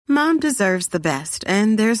Mom deserves the best,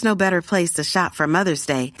 and there's no better place to shop for Mother's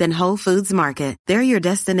Day than Whole Foods Market. They're your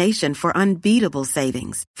destination for unbeatable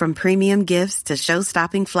savings, from premium gifts to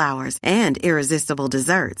show-stopping flowers and irresistible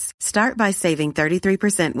desserts. Start by saving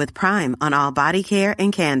 33% with Prime on all body care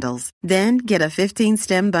and candles. Then get a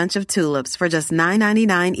 15-stem bunch of tulips for just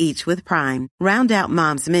 $9.99 each with Prime. Round out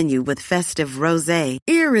Mom's menu with festive rosé,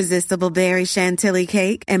 irresistible berry chantilly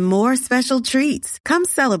cake, and more special treats. Come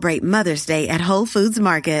celebrate Mother's Day at Whole Foods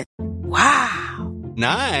Market. Wow.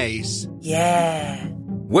 Nice. Yeah.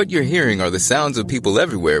 What you're hearing are the sounds of people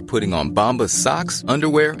everywhere putting on Bombas socks,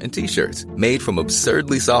 underwear, and T-shirts made from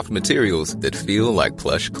absurdly soft materials that feel like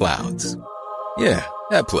plush clouds. Yeah,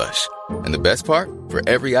 that plush. And the best part? For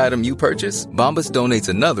every item you purchase, Bombas donates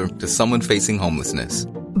another to someone facing homelessness.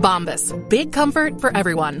 Bombas. Big comfort for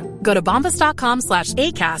everyone. Go to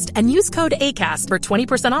bombas.com/ACAST and use code ACAST for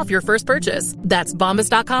 20% off your first purchase. That's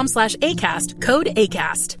bombas.com/ACAST. Code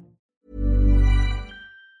ACAST.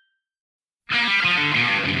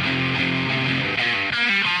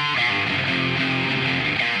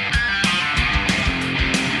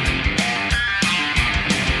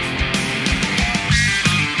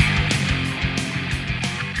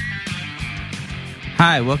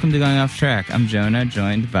 Hi, welcome to Going Off Track. I'm Jonah,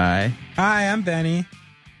 joined by... Hi, I'm Benny.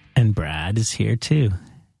 And Brad is here, too.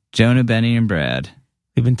 Jonah, Benny, and Brad.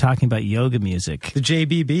 We've been talking about yoga music. The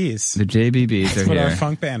JBBs. The JBBs That's are what here. our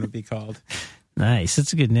funk band would be called. Nice.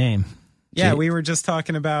 That's a good name. Yeah, we were just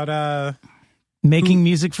talking about... Making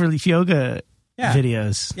music for yoga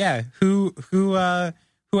videos. Yeah, who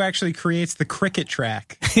actually creates the cricket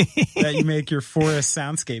track that you make your forest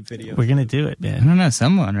soundscape videos? We're going to do it, I man. don't know,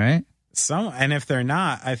 someone, right? And if they're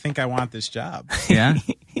not, I think I want this job. Yeah?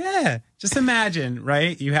 Yeah. Just imagine,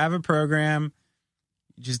 right? You have a program,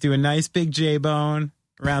 you just do a nice big J-bone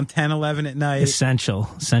around 10, 11 at night. Essential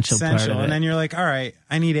part of it. And then you're like, all right,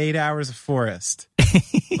 I need 8 hours of forest.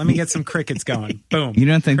 Let me get some crickets going. Boom. You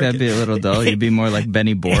don't think that'd be a little dull? You'd be more like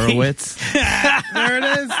Benny Borowitz? There it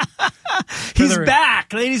is. He's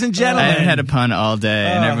back, ladies and I gentlemen. haven't had a pun all day,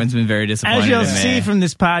 and everyone's been very disappointed As you'll in me. see from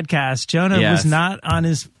this podcast, Jonah was not on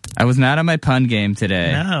his... I was not on my pun game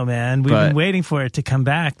today. No, man. We've been waiting for it to come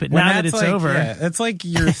back, but now that it's over... Yeah, that's like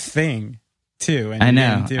your thing, too. And I you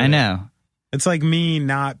know, didn't do I it. know. It's like me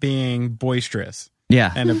not being boisterous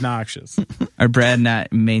Yeah. and obnoxious. Or Brad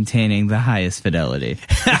not maintaining the highest fidelity.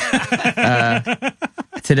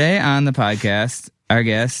 Today on the podcast, our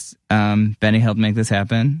guest, Benny, helped make this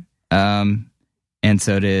happen. And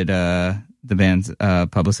so did the band's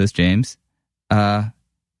publicist, James.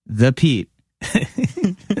 The Pete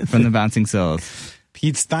from the Bouncing Souls.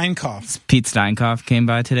 Pete Steinkopf. Pete Steinkopf came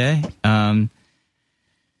by today.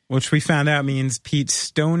 Which we found out means Pete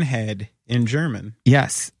Stonehead in German.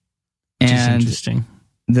 Yes. Which is And interesting.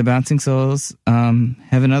 the Bouncing Souls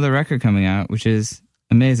have another record coming out, which is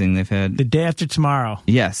amazing. They've had... The day after tomorrow.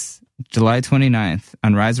 Yes. July 29th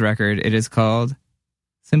on Rise Record. It is called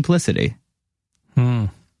Simplicity.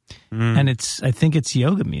 And I think it's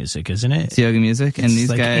yoga music, isn't it? It's yoga music. And It's these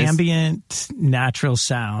like guys ambient, natural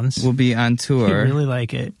sounds. will be on I tour. really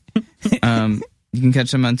like it. You can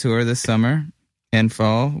catch them on tour this summer and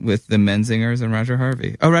fall with the Menzingers and Roger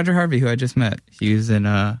Harvey. Oh, Roger Harvey, who I just met. He was in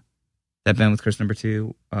that band with Chris Number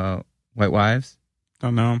 2, White Wives.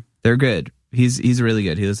 Don't know. They're good. He's really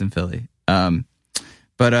good. He lives in Philly. But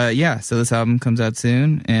so this album comes out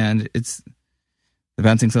soon, and it's the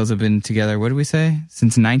Bouncing Souls have been together, what did we say?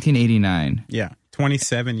 Since 1989. Yeah,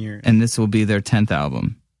 27 years. And this will be their 10th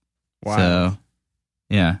album. Wow. So,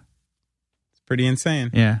 yeah. It's pretty insane.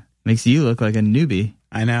 Yeah. Makes you look like a newbie.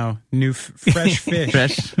 I know. New fresh fish.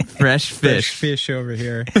 Fresh fish. Fresh fish over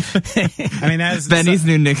here. I mean, that's Benny's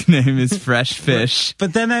new nickname is Fresh Fish.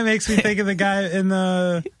 But then that makes me think of the guy in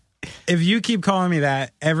the... If you keep calling me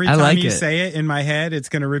that, every time like you it. say it in my head, it's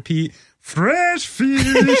going to repeat, fresh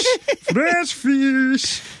fish, fresh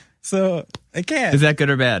fish. So, I can't. Is that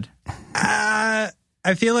good or bad? I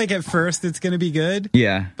feel like at first it's going to be good.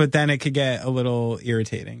 Yeah. But then it could get a little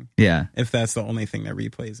irritating. Yeah. If that's the only thing that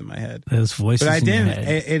replays in my head. Those voices But I in your didn't.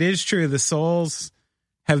 head. It is true. The Souls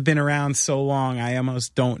have been around so long, I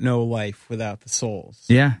almost don't know life without the Souls.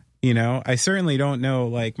 Yeah. You know, I certainly don't know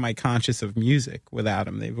like my conscious of music without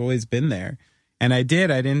them. They've always been there. And I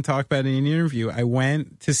didn't talk about it in an interview. I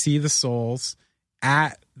went to see the Souls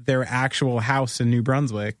at their actual house in New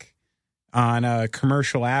Brunswick on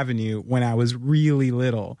Commercial Avenue when I was really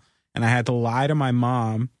little. And I had to lie to my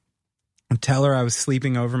mom and tell her I was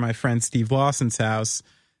sleeping over my friend Steve Lawson's house.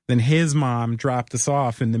 Then his mom dropped us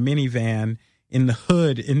off in the minivan in the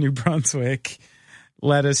hood in New Brunswick,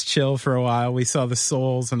 let us chill for a while. We saw the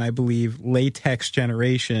Souls and I believe Latex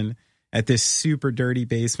Generation at this super dirty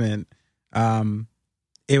basement.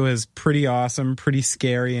 It was pretty awesome, pretty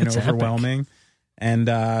scary and overwhelming. Epic.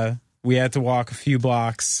 And we had to walk a few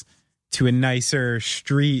blocks to a nicer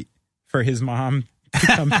street for his mom to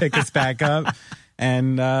come pick us back up.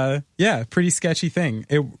 And pretty sketchy thing.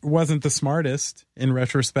 It wasn't the smartest in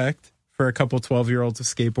retrospect for a couple 12-year-olds with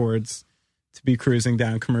skateboards to be cruising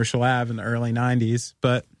down Commercial Ave in the early 90s,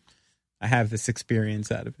 but I have this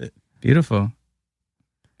experience out of it. Beautiful.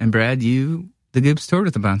 And Brad, the Goops toured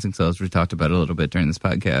with the Bouncing Souls. We talked about it a little bit during this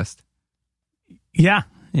podcast. Yeah.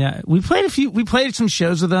 We played some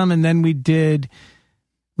shows with them, and then we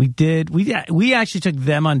actually took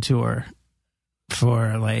them on tour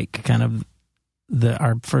for like kind of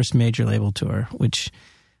our first major label tour, which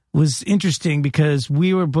was interesting because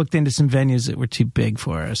we were booked into some venues that were too big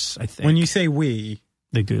for us, I think. When you say we,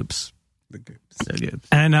 the Goops. The Goops.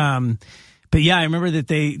 And but yeah, I remember that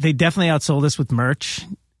they definitely outsold us with merch,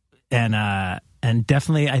 and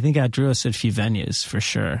definitely I think outdrew us at a few venues for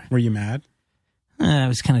sure. Were you mad? It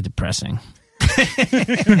was kind of depressing.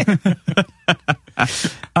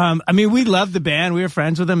 I mean, we loved the band. We were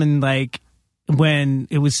friends with them, and like when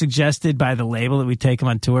it was suggested by the label that we take them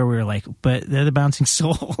on tour, we were like, "But they're the Bouncing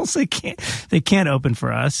Souls. They can't open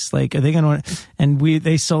for us. Like, are they going to?" And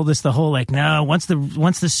they sold us the whole like, "No, once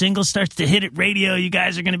the single starts to hit at radio, you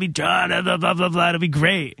guys are going to be drawn. Blah blah blah blah. It'll be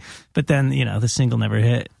great." But then the single never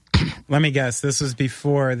hit. Let me guess. This was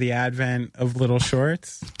before the advent of little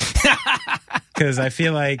shorts. Because I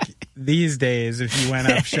feel like these days, if you went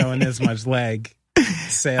up showing this much leg,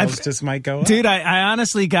 sales just might go up. Dude, I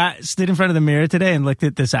honestly stood in front of the mirror today and looked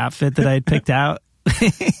at this outfit that I had picked out,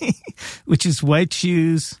 which is white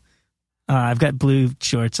shoes. I've got blue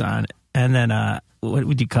shorts on, and then what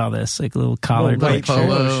would you call this? Like a little collared white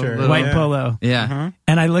polo shirt. White polo. Yeah. Uh-huh.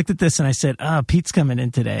 And I looked at this and I said, "Oh, Pete's coming in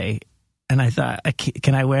today," and I thought,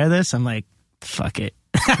 "Can I wear this?" I'm like, "Fuck it."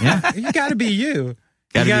 Yeah, you got to be you.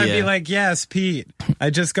 You gotta be like, "Yes, Pete, I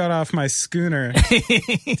just got off my schooner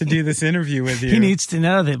to do this interview with you." He needs to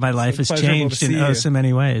know that my life has changed in so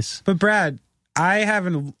many ways. But Brad, I have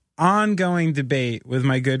an ongoing debate with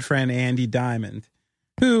my good friend Andy Diamond,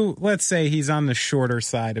 who, let's say he's on the shorter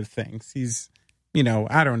side of things. He's,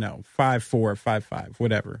 I don't know, 5'4", 5'5",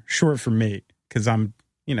 whatever. Short for me, because I'm,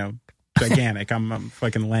 gigantic. I'm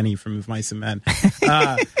fucking Lenny from Mice and Men.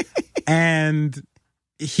 And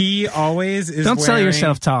he always is. Don't sell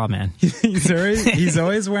yourself tall, man. He's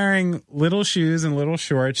always wearing little shoes and little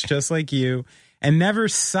shorts, just like you, and never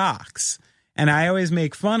socks. And I always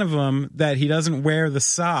make fun of him that he doesn't wear the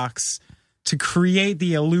socks to create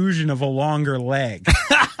the illusion of a longer leg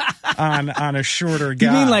on a shorter guy.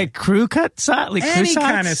 You mean like crew cut sock? Like any crew socks?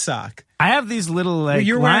 kind of sock. I have these little like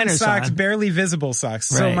you're wearing liners socks, on. barely visible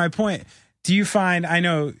socks. Right. So my point: do you find? I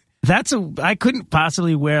know. I couldn't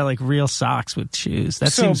possibly wear like real socks with shoes.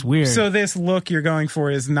 That seems weird. So this look you're going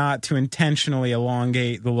for is not to intentionally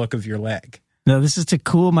elongate the look of your leg. No, this is to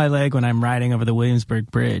cool my leg when I'm riding over the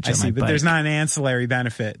Williamsburg Bridge. I see, but bike. there's not an ancillary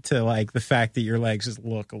benefit to like the fact that your legs just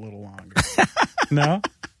look a little longer. No?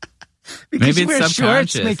 Because maybe you wear it's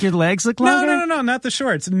shorts make your legs look longer? No, not the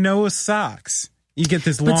shorts. No socks. You get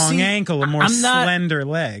this long ankle, a more slender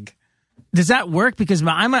leg. Does that work? Because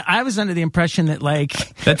I was under the impression that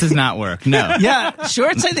like that does not work. No. Yeah,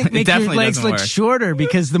 shorts I think make your legs look shorter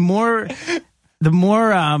because the more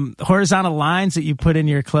horizontal lines that you put in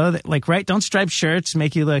your clothing, like don't striped shirts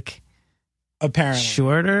make you look apparently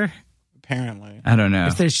shorter. Apparently, I don't know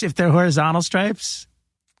if they're horizontal stripes,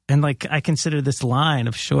 and like I consider this line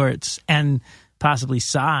of shorts and possibly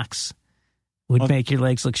socks would make your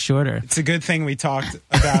legs look shorter. It's a good thing we talked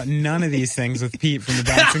about none of these things with Pete from the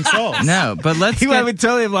Bouncing Souls. No, but I would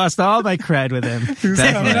totally have lost all my cred with him. Who's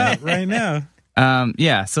coming up right now?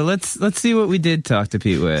 So let's see what we did talk to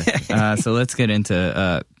Pete with. So let's get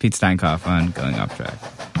into Pete Steinkopf on Going Off Track.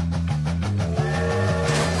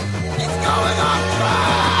 It's going off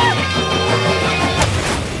track.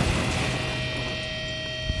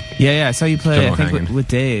 Yeah, I saw you play, I think, with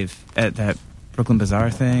Dave at that Brooklyn Bazaar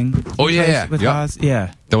thing. Oh, yeah. With Oz?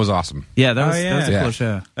 Yeah. That was awesome. Yeah, that was a cool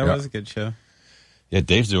show. That was a good show. Yeah,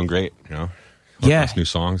 Dave's doing great, new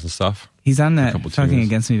songs and stuff. He's on that Talking tunes.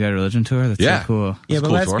 Against Me Bad Religion tour. That's so cool. Yeah, but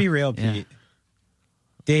cool let's tour. be real, Pete. Yeah.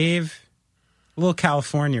 Dave, a little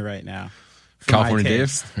California right now. California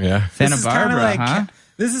Dave? Yeah. Santa Barbara, huh?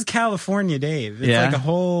 This is California Dave. It's Yeah. like a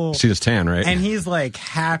whole... See this tan, right? And he's like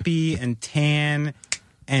happy and tan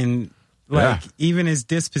and even his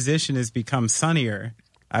disposition has become sunnier,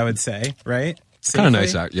 I would say, right? It's kind of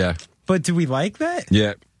nice out, yeah. But do we like that?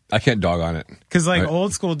 Yeah, I can't dog on it. Because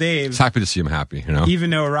old school Dave... It's happy to see him happy,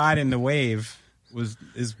 Even though Riding the Wave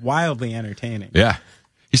is wildly entertaining. Yeah.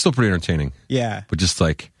 He's still pretty entertaining, Yeah, but just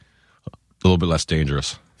like a little bit less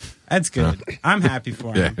dangerous. that's good. I'm happy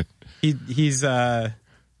for him. Yeah.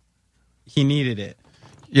 He needed it.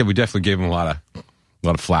 Yeah, we definitely gave him a lot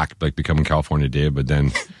of flack, like becoming California Dave. But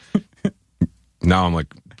then now I'm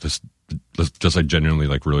like just like genuinely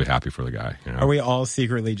like really happy for the guy. You know? Are we all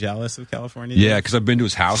secretly jealous of California? Yeah, because I've been to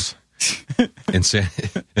his house in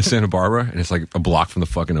Santa Barbara, and it's like a block from the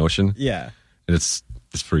fucking ocean. Yeah. And it's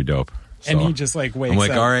pretty dope. So, And he just like wakes I'm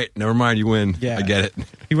like, up. all right, never mind, you win. Yeah. I get it.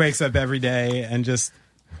 He wakes up every day and just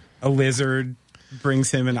a lizard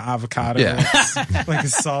brings him an avocado. Yeah. Like a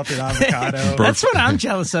salted avocado. That's what I'm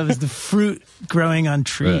jealous of is the fruit growing on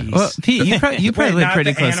trees. Well, Pete, you probably Wait, live not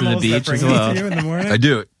pretty the close to the animals that beach bring as it well. to you in the morning? I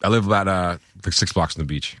do. I live about like 6 blocks from the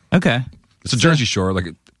beach. Okay. It's a Jersey Shore,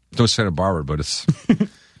 like no Santa Barbara, but it's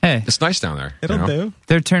Hey, nice down there. It'll you know? do.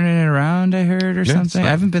 they're turning it around, I heard, or Yeah, something. it's I not-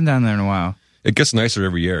 haven't been down there in a while. It gets nicer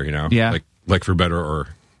every year, you know. Yeah. Like for better or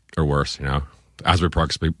worse, you know. Asbury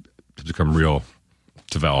Park's become real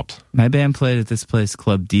developed. My band played at this place,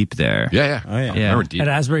 Club Deep there. Yeah. Oh, yeah. Yeah. Remember Deep? At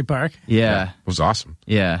Asbury Park. Yeah. It was awesome.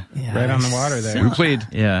 Yeah. Yeah. Right on the water there. We played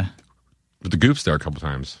Yeah. with the Goops there a couple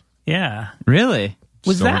times. Yeah. Really?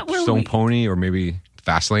 Was Stone, that where Stone we... Pony or maybe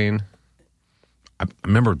Fastlane? I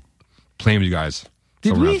remember playing with you guys Did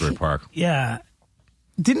somewhere in we- Asbury Park. Yeah.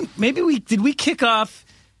 Did we kick off...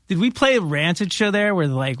 Did we play a Rancid show there where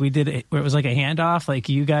like we did it, where it was like a handoff? Like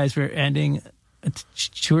you guys were ending a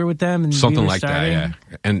tour with them and Something we were like starting? that,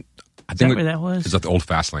 yeah. And I that think where that was? It's at the old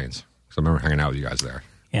Fastlanes. Because I remember hanging out with you guys there.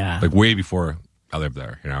 Yeah. Like way before I lived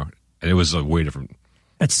there, you know. And it was a way different.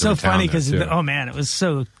 It's so There's a town funny there, because, too. oh man, it was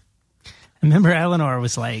so. I remember Eleanor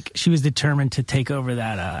was like, she was determined to take over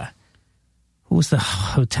that. What was the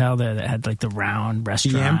hotel there that had like the round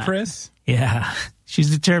restaurant? The Empress? Yeah. She's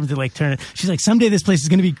determined to like turn it. She's like, someday this place is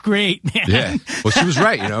going to be great, man. Yeah. Well, she was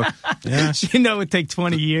right, you know. Yeah. She didn't know it would take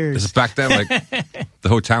 20 years. Because back then, like, the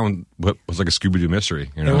hotel was like a Scooby-Doo mystery,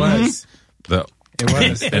 you know. It was. It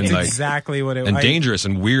was. That's and like, exactly what it was. and dangerous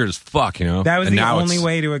and weird as fuck, you know. That was and the now only it's-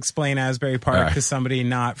 way to explain Asbury Park to somebody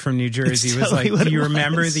not from New Jersey. It's Was totally like, what do you it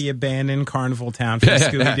remember was. the abandoned carnival town from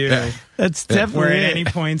Scooby Doo? That's definitely Where at it. any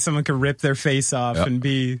point someone could rip their face off Yep. and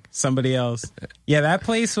be somebody else. Yeah, that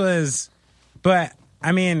place was. But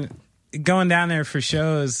I mean, going down there for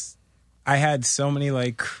shows, I had so many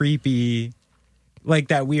like creepy, like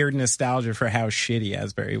that weird nostalgia for how shitty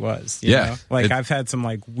Asbury was. You Yeah. know? Like It- I've had some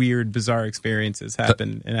like weird, bizarre experiences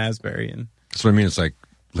happen in Asbury, and That's what I mean. It's like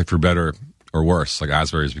for better or worse. Like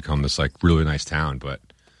Asbury has become this like really nice town, but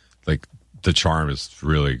like the charm is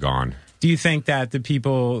really gone. do you think that the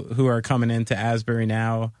people who are coming into Asbury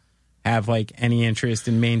now have like any interest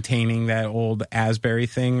in maintaining that old Asbury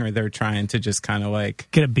thing, or they're trying to just kind of like,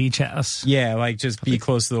 Get a beach house. yeah, like just be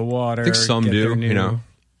close to the water? I think some get do, their new- you know.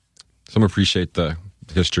 Some appreciate the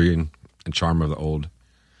history and charm of the old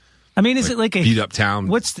I mean, is it like a beat up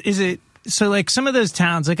town. is it so like some of those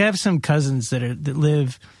towns, like I have some cousins that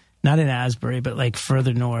live not in Asbury but like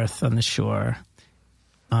further north on the shore.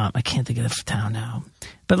 I can't think of the town now,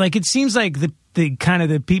 but like it seems like the kind of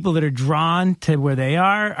the people that are drawn to where they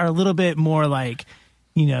are a little bit more like,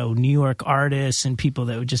 you know, New York artists and people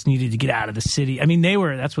that just needed to get out of the city. I mean,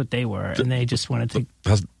 that's what they were, and they just wanted to.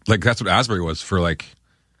 That's what Asbury was for like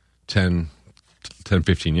 10,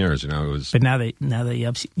 15 years, you know. It was But now the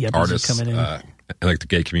yuppies artists are coming in, and like the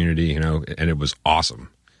gay community, you know, and it was awesome.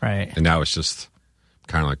 right? And now it's just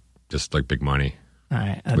kind of like just like big money. All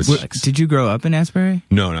right, that Which- sucks. Did you grow up in Asbury?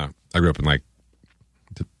 No, I grew up in like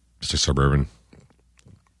just a suburban.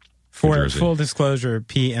 For Jersey. full disclosure,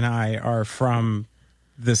 Pete and I are from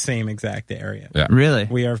the same exact area. Yeah. Really?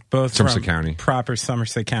 We are both Somerset from County. proper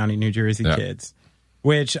Somerset County, New Jersey Yeah. kids.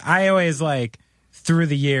 Which I always like, through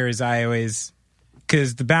the years,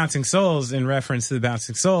 because the Bouncing Souls, in reference to the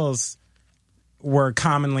Bouncing Souls, were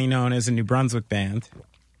commonly known as a New Brunswick band.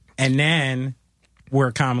 And then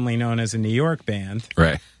were commonly known as a New York band.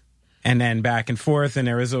 Right. And then back and forth, and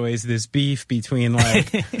there was always this beef between like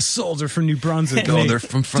Souls are from New Brunswick. Oh, and they're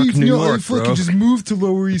from fucking New York, fucking bro. just moved to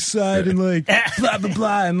Lower East Side and like blah blah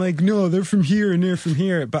blah, and like no, they're from here and they're from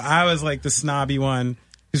here. But I was like the snobby one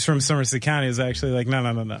who's from Somerset County. Is actually like no.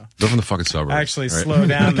 They're from the fucking suburbs. Actually, right? slow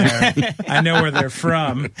down there. I know where they're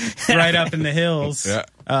from, right up in the hills, Yeah.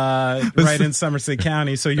 right in Somerset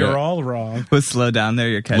County. So you're Yeah. all wrong. Was slow down there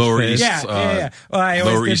your catchphrase? Lower East. Yeah. Well, I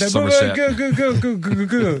Lower always East did that. Somerset.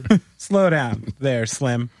 Go. Slow down there,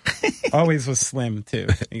 Slim. Always was Slim too.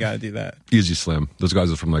 You got to do that. Easy Slim. Those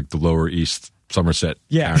guys are from like the Lower East Somerset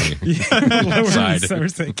Yeah, County. Lower Side. East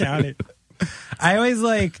Somerset County. I always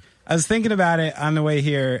I was thinking about it on the way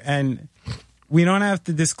here, and we don't have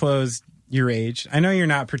to disclose your age. I know you're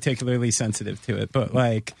not particularly sensitive to it, but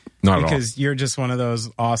like, Not at all. because you're just one of those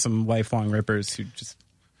awesome lifelong rippers who just,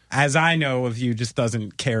 as I know of you, just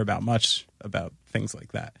doesn't care about much about things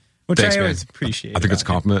like that, which Thanks, I man. always appreciate. I think it's a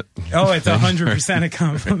about you. compliment. Oh, it's 100% a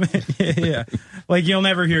compliment. Yeah. Like you'll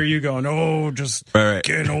never hear you going, "Oh, just Right.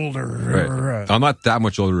 getting older." Right. I'm not that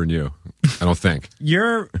much older than you. I don't think.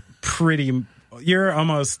 You're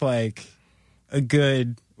almost like a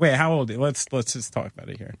good. Wait, how old are you? Let's just talk about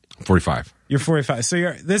it here. 45. You're 45.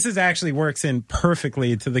 So this is actually works in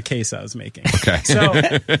perfectly to the case I was making. Okay. So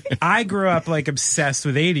I grew up like obsessed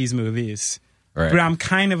with 80s movies, Right. but I'm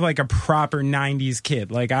kind of like a proper 90s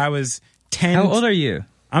kid. Like I was 10. How old are you?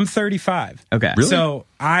 I'm 35. Okay. Really? So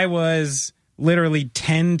I was literally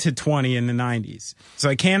 10 to 20 in the 90s. So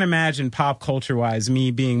I can't imagine pop culture wise me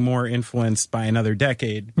being more influenced by another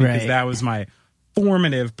decade because Right. that was my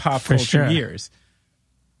formative pop For culture sure. years.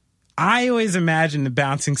 I always imagined the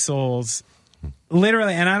Bouncing Souls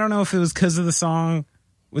literally, and I don't know if it was because of the song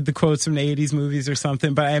with the quotes from the 80s movies or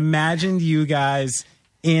something, but I imagined you guys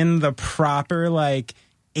in the proper like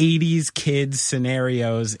 80s kids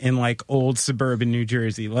scenarios in like old suburban New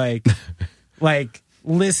Jersey, like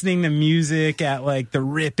listening to music at like the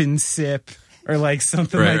Rip and Sip or like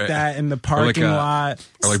something Right, like right. that in the parking lot,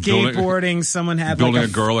 or like skateboarding. Someone had Building like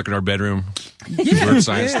a girl like in our bedroom. Weird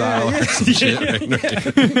science style. Or some shit. Right.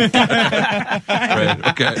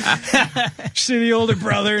 Okay. shitty older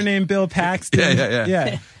brother named Bill Paxton.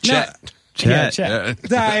 Yeah. Chet. Chet. Yeah.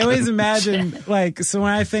 I always imagine like, so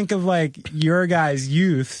when I think of like your guys'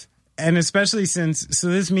 youth, and especially since, so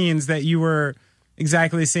this means that you were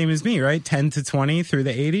exactly the same as me, right? 10 to 20 through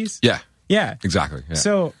the 80s? Yeah. Yeah. Exactly. Yeah.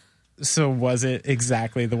 So was it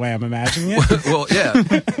exactly the way I'm imagining it? Well,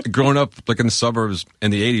 yeah. Growing up like in the suburbs in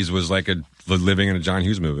the 80s was like living in a John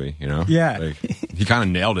Hughes movie, you know? Yeah. Like, he kind of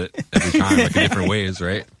nailed it every time, like in different ways,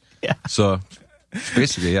 right? Yeah. So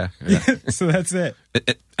basically, yeah. So that's it.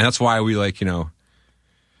 And that's why we like, you know,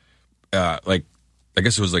 like, I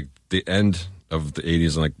guess it was like the end of the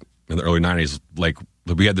 80s and like in the early 90s, like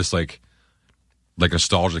we had this like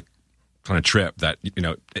nostalgic kind of trip that, you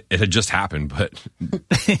know, it had just happened, but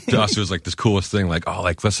to us it was like this coolest thing, like, oh,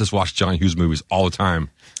 like let's just watch John Hughes movies all the time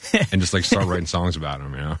and just like start writing songs about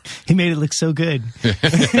them, you know. He made it look so good.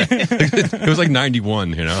 It was like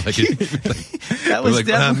 91, you know, like, That was like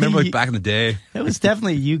definitely remember like back in the day. that was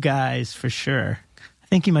definitely you guys for sure. I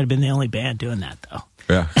think you might have been the only band doing that though.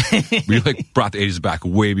 Yeah, we like brought the 80s back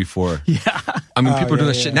way before. Yeah, I mean, people are doing yeah,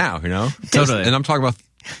 that shit now, you know. Totally. And I'm talking about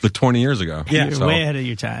like 20 years ago. Yeah. you're So, way ahead of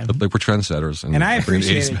your time. like we're trendsetters, And I bring the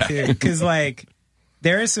appreciate 80s it back. too, because like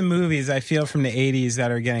there are some movies I feel from the 80s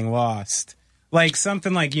that are getting lost. Like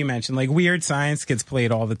something like you mentioned, like Weird Science gets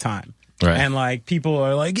played all the time. Right. And like people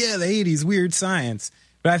are like, yeah, the 80s, Weird Science.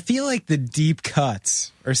 But I feel like the deep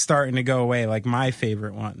cuts are starting to go away, like my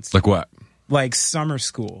favorite ones. Like what? Like Summer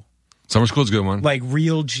School, Summer School's a good one. like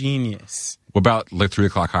Real Genius, What about like 3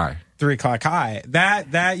 O'Clock High? 3 O'Clock High.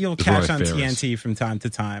 That you'll It's one of catch my on favorites. TNT from time to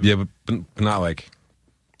time. Yeah, but not like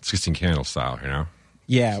 16 Candles style, you know?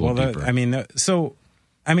 Yeah, It's a well, little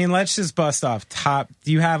deeper. let's just bust off top.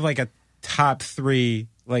 Do you have like a top 3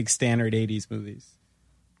 like standard 80s movies?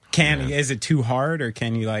 Is it too hard, or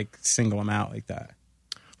can you like single them out like that?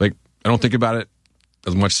 Like, I don't think about it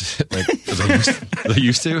as much like as I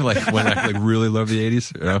used to, like when I like really love the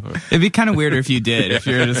 80s, you know? It'd be kind of weirder if you did. If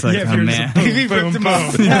you're just like, Yeah, if oh you're man, just boom, boom,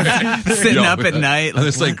 boom. sitting Yo, up at night. And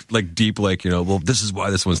it's like deep, like, you know, well, this is why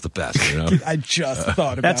this one's the best, you know? I just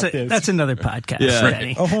thought about this. That's another podcast, Yeah.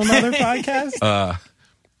 Benny. a whole nother podcast.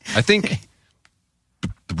 I think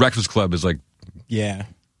The Breakfast Club is like Yeah,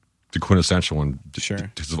 the quintessential one. Sure.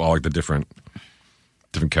 Because of all like the different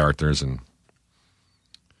characters and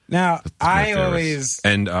now my I favorites. always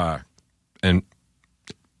and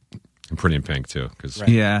Pretty in Pink too, because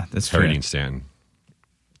Yeah, that's Harry true. Dean Stanton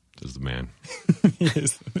is the man.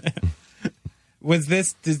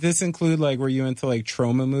 does this include like, were you into like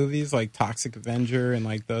trauma movies like Toxic Avenger and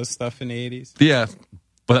like those stuff in the 80s? Yeah,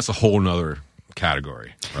 but that's a whole nother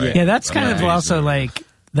category, right? Yeah, that's kind of 80s also movies. like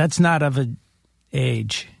that's not of an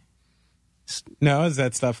age. No, is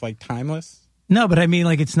that stuff like timeless? No, but I mean,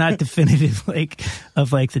 like, it's not definitive, like,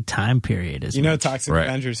 of like the time period. As You know, much. Toxic Right.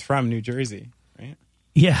 Avenger's from New Jersey, right?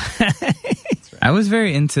 Yeah, I was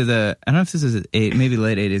very into I don't know if this was maybe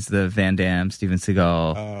late 80s, the Van Damme, Steven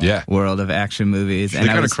Seagal Yeah, world of action movies. they And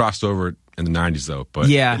I kind of was, crossed over in the 90s though, but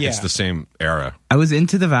Yeah. it's Yeah. the same era. I was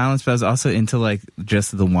into the violence, but I was also into like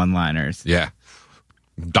just the one-liners. Yeah,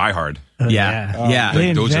 Die Hard. Yeah. Yeah. They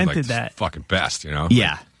Like, those are like invented the that. fucking best, you know?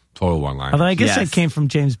 Yeah. Like, total one line. Although I guess Yes. that came from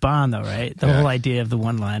James Bond, though, right? The Yeah. whole idea of the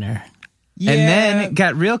one-liner. And then it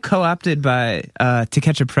got real co-opted by To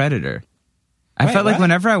Catch a Predator. I felt like what?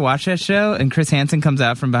 whenever I watch that show and Chris Hansen comes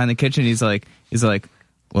out from behind the kitchen, he's like,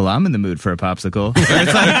 well, I'm in the mood for a popsicle.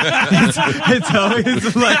 It's like,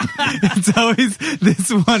 it's always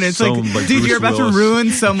this one. It's Some, like, like dude, Bruce you're about Willis. to ruin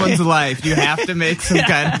someone's life. You have to make some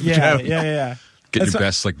kind of Yeah, joke. yeah. Get That's your what-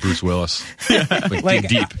 best like Bruce Willis. Like, Like,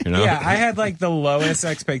 deep, you know? Yeah, I had like the lowest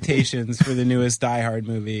expectations for the newest Die Hard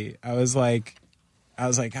movie. I was like,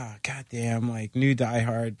 oh goddamn, like new Die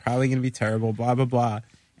Hard, probably gonna be terrible, blah blah blah.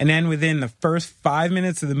 And then within the first 5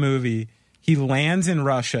 minutes of the movie, he lands in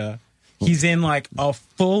Russia. He's in like a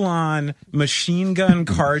full on machine gun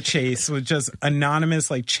car chase with just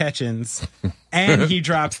anonymous like Chechens. And he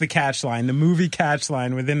drops the catch line, the movie catch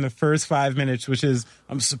line within the first 5 minutes, which is,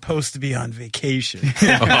 I'm supposed to be on vacation.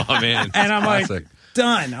 Oh, man. And I'm Classic. like,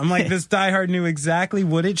 done. I'm like, this Die Hard knew exactly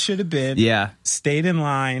what it should have been. Yeah. Stayed in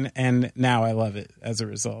line, and now I love it as a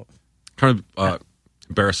result. kind of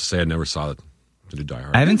embarrassed to say I never saw the new Die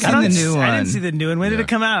Hard. I haven't seen the new one. I didn't see the new one. When did Yeah. it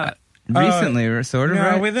come out? Recently, sort of, No,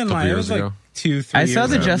 right? within Couple like, it years was like ago. 2-3 I saw years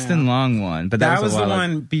the ago Justin now. Long one, but that was a the while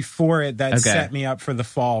one before it that Okay. set me up for the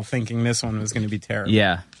fall, thinking this one was going to be terrible.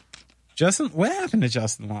 Yeah. Justin, what happened to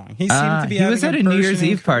Justin Long? He seemed to be. He was at having a New Year's bursting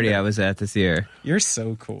Eve party career. I was at this year. You're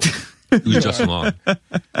so cool. Who's Justin Long?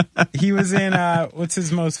 He was in what's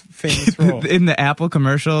his most famous role? In the Apple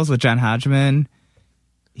commercials with John Hodgman.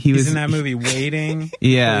 He was He's in that movie Waiting.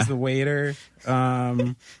 Yeah. Plays the waiter.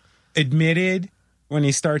 Admitted when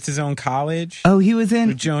he starts his own college. Oh, he was in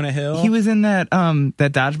With Jonah Hill. He was in that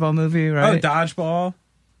that dodgeball movie, right? Oh, Dodgeball.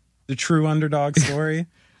 The true underdog story.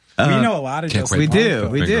 We know a lot of Can't Justin quite We put do, my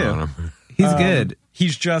we finger do. on him. He's good.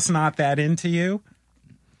 He's just not that into you.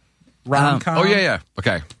 Rom-com. Oh, yeah.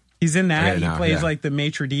 Okay. He's in that. Okay, He now, plays yeah. like the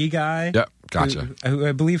maitre d' guy. Yep, gotcha. Who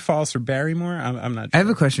I believe falls for Barrymore. I'm not sure. I have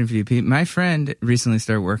a question for you, Pete. My friend recently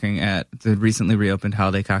started working at the recently reopened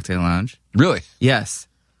Holiday Cocktail Lounge. Really? Yes.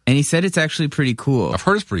 And he said it's actually pretty cool. I've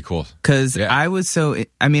heard it's pretty cool. Because Yeah. I was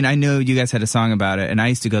I know you guys had a song about it, and I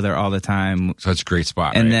used to go there all the time. So it's a great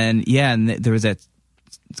spot, And right? then, there was that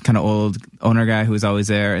kind of old owner guy who was always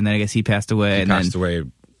there, and then I guess he passed away. He and passed then, away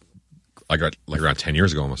like around 10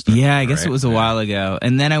 years ago almost. Yeah, I guess right? it was a Yeah. while ago.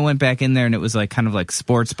 And then I went back in there, and it was like kind of like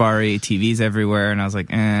sports bar-y, TVs everywhere, and I was like,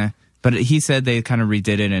 eh. But he said they kind of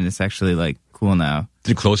redid it, and it's actually like cool now.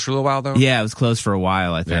 Did it close for a little while, though? Yeah, it was closed for a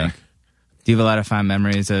while, I think. Yeah. Do you have a lot of fond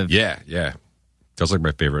memories of? Yeah. That was like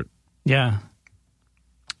my favorite Yeah.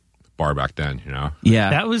 bar back then, you know? Yeah.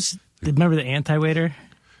 That was, remember the anti-waiter?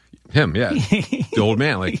 Him, yeah. The old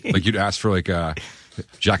man. Like you'd ask for like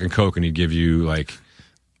Jack and Coke, and he'd give you like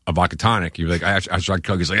a vodka tonic. You'd be like, I tried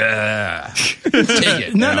Coke. He's like, take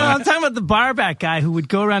it. No, you no, know? I'm talking about the bar back guy who would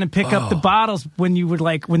go around and pick up the bottles when you were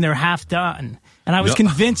like, when they're half done. And I was No.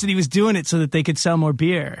 convinced that he was doing it so that they could sell more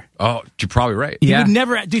beer. Oh, you're probably right. He Yeah. would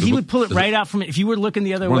never, dude, he Is it- would pull it is right it- out from it. If you were looking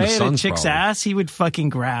the other One of way the at a sons, chick's probably. ass, he would fucking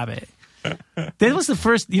grab it. That was the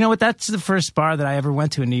first, you know what? That's the first bar that I ever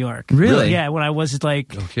went to in New York. Really? Yeah, when I was like,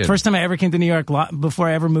 kidding. first time I ever came to New York, before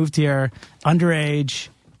I ever moved here, underage,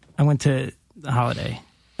 I went to the Holiday.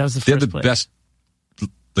 That was the They had first the place. best,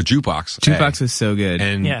 the jukebox. Jukebox was so good.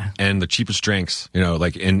 and Yeah. and the cheapest drinks, you know,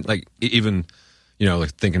 like in like even, you know,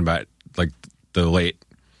 like thinking about like the late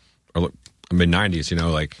or mid 90s, you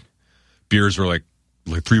know, like beers were like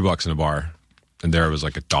 $3 in a bar, and there it was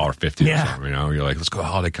like $1.50 Yeah. or something. You know, you're like, let's go to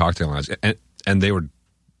Holiday Cocktail Lounge, and they would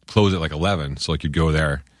close at like 11, so like you'd go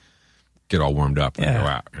there, get all warmed up, and go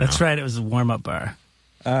out. you That's know? right. It was a warm-up bar.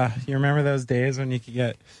 You remember those days when you could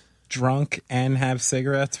get drunk and have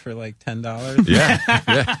cigarettes for like $10?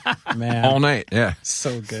 Yeah, Man, all night. Yeah,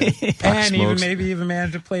 so good. And even smokes. maybe even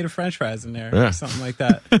manage a plate of French fries in there Yeah. or something like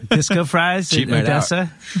that. Disco fries Cheap at night out.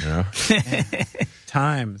 Odessa. you know,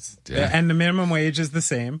 Times. Yeah. And the minimum wage is the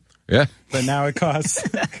same, yeah. but now it costs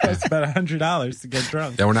about $100 to get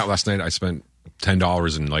drunk. I went out last night. I spent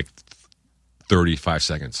 $10 in like 35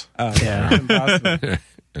 seconds. Oh, Yeah. impossible.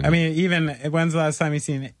 I mean, even when's the last time you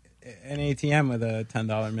seen an ATM with a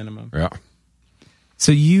 $10 minimum? Yeah.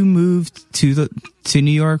 So you moved to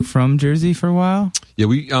New York from Jersey for a while? Yeah,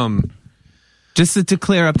 we Just to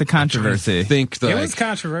clear up the controversy. think that It was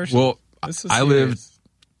controversial. Well, This was I serious.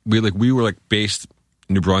 lived. We were like based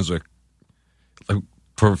in New Brunswick, like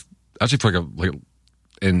for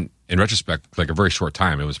in retrospect, like a very short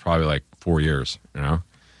time. It was probably like 4 years, you know.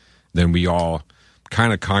 Then we all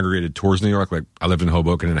kind of congregated towards New York. Like I lived in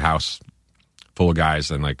Hoboken in a house full of guys,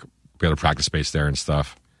 and like we had a practice space there and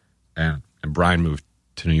stuff. And Brian moved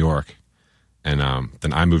to New York, and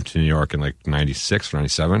then I moved to New York in like '96 or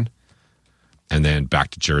 '97, and then back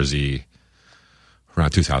to Jersey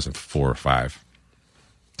around 2004 or 5.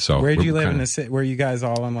 So Where did you we're live in kinda- the city? Were you guys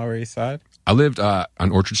all on Lower East Side? I lived on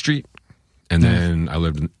Orchard Street, and then I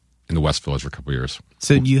lived in in the West Village for a couple years.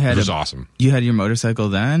 So you had it was awesome. You had your motorcycle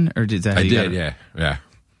then, or did that? I did, yeah.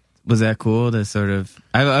 Was that cool to sort of?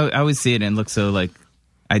 I always see it and it looks so like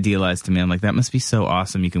idealized to me. I'm like, that must be so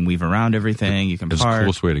awesome. You can weave around everything. You can It's park. the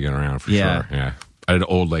coolest way to get around for sure. Yeah, I had an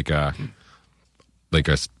old like early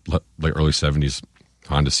 '70s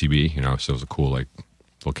Honda CB, so it was a cool like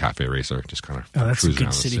little cafe racer, just kind of that's a cruising good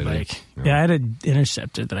around city the city. bike. Yeah, I had an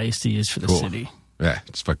Interceptor that I used to use for the Cool. city. Yeah,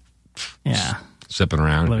 it's like Yeah, sipping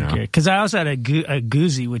around. because I also had a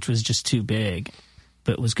Guzzi, which was just too big,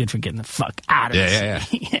 but was good for getting the fuck out of the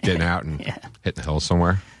city. Yeah. Getting out and hitting the hills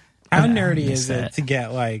somewhere. How nerdy miss is that. it to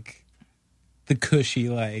get like the cushy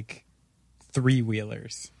like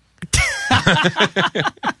 3-wheelers?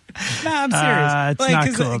 No, I'm serious. It's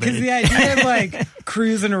not cool, because dude. the idea of like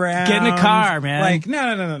cruising around, Get in a car, man. Like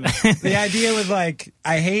no. The idea with like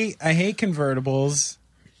I hate convertibles,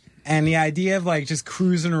 and the idea of like just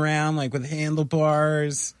cruising around like with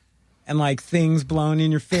handlebars and like things blown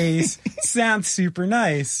in your face sounds super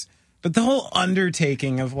nice. But the whole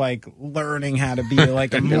undertaking of like learning how to be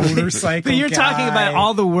like a motorcycle But you're talking about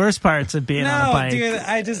all the worst parts of being on a bike. Dude,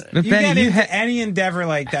 I just But you Benny, get you into any endeavor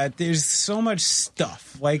like that. There's so much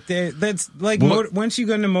stuff like that's like Well, once you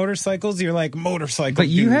go into motorcycles, you're like motorcycle. But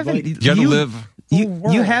you dude. haven't. Like, You got to live. You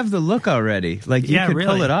world. have the look already. Like you Yeah, could pull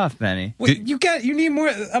really. it off, Benny. wait, you need more.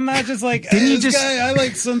 I'm not just like Didn't you this just- guy. I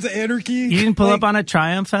like Sons of Anarchy. You didn't pull Like, up on a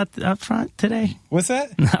Triumph up front today? what's that?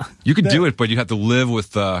 You could do it, but you have to live with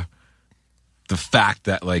the fact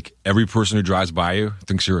that like every person who drives by you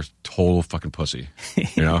thinks you're a total fucking pussy.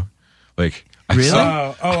 Like I Really?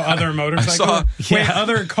 saw, Other motorcycle. Wait,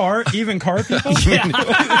 other car people. like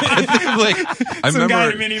I Some remember guy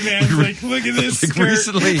in a minivan's like, look at this like skirt.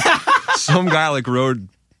 recently some guy like rode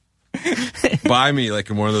by me like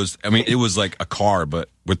in one of those. I mean, it was like a car but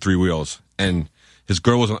with 3 wheels, and his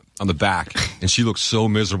girl was on the back, and she looked so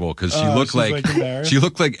miserable because she looked she's, like embarrassed. she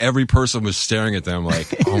looked like every person was staring at them like,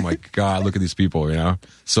 oh my god, look at these people,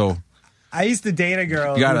 So I used to date a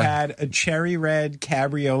girl You gotta- who had a cherry red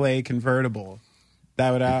cabriolet convertible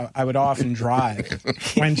that I would often drive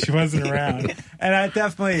when she wasn't around. And I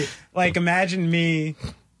definitely like imagine me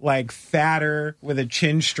like fatter with a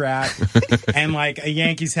chin strap and like a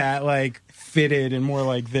Yankees hat like fitted and more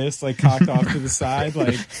like this, like cocked off to the side,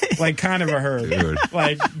 like kind of a herd, Dude.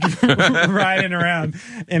 like riding around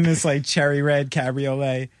in this like cherry red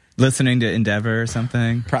cabriolet. Listening to Endeavor or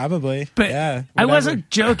something. Probably, But yeah. I whatever. wasn't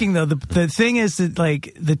joking though. The thing is that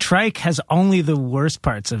like the trike has only the worst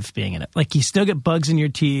parts of being in it. Like you still get bugs in your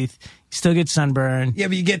teeth, you still get sunburn. Yeah,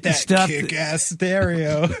 but you get that Stuff- kick-ass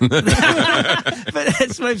stereo. But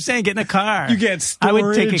that's what I'm saying. Get in a car. You get storage. I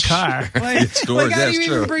would take a car. Like, Storage, how do that's you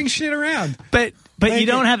even true. bring shit around? But Like you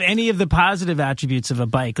don't it- have any of the positive attributes of a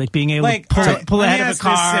bike, like being able Like, to pull, all right, pull let me ahead of a ask this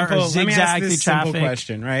car simple- or let me ask zigzag this through simple traffic.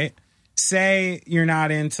 question, right? Say you're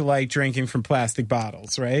not into like drinking from plastic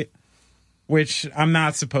bottles, right? Which I'm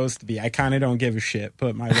not supposed to be. I kind of don't give a shit,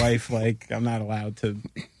 but my wife, like, I'm not allowed to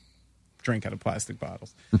drink out of plastic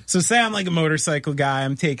bottles. So say I'm like a motorcycle guy.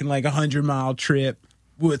 I'm taking like 100-mile trip.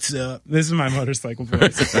 What's up? This is my motorcycle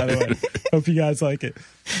voice, by the way. Hope you guys like it.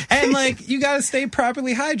 And like, you got to stay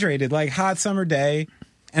properly hydrated. Like hot summer day,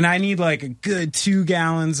 and I need like a good 2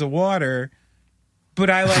 gallons of water. But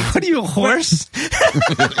I like What are you, a horse?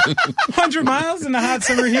 100 miles in the hot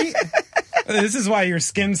summer heat. This is why your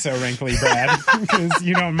skin's so wrinkly, Brad, because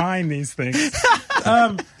you don't mind these things.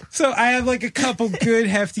 So I have like a couple good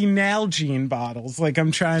hefty Nalgene bottles, like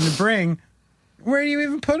I'm trying to bring. Where do you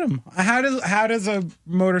even put them? How does a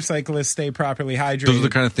motorcyclist stay properly hydrated? Those are the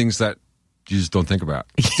kind of things that you just don't think about.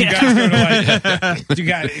 Do you guys go to like? Do you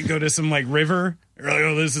guys go to some like river? Or like,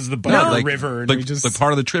 oh, this is the Butter River, and like, we just. like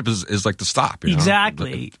part of the trip is like to stop.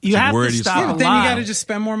 Exactly. Like, You have where to do you stop. Yeah, a but then you lot. got to just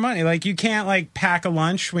spend more money. Like you can't like pack a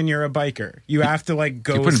lunch when you're a biker. You have to like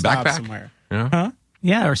go You put in stop backpack? somewhere. Huh?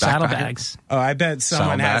 Yeah, or Backpack. saddlebags. Oh, I bet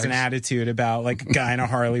someone has an Saddlebags. attitude about like a guy in a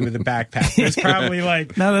Harley with a backpack. There's probably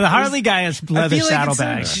like No, the Harley guy has I leather feel like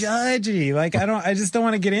saddlebags. it's so judgy. Like I just don't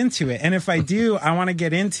want to get into it. And if I do, I want to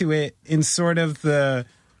get into it in sort of the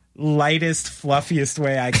lightest, fluffiest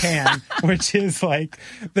way I can, which is like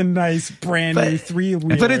the nice brand new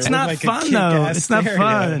 3-wheeler. But it's with, not like, a fun though. kick-ass It's not stereo.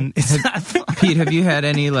 fun. It's not fun. Pete, have you had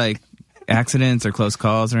any like accidents or close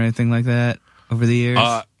calls or anything like that over the years?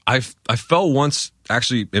 I fell once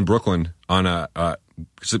actually in Brooklyn on a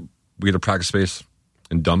we had a practice space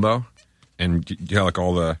in Dumbo, and you know, like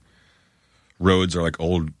all the roads are like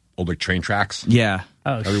old like train tracks yeah.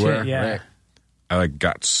 Oh everywhere. shit! Yeah. Right? I like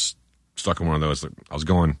got stuck in one of those. Like, I was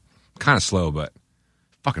going kind of slow, but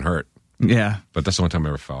fucking hurt. Yeah. But that's the only time I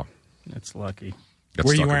ever fell. That's lucky. Got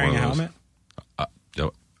Were stuck you in wearing a one of those.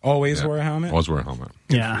 helmet? Always wore a helmet? Always wear a helmet.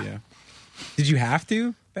 Yeah. Did you have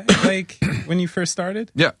to, like, when you first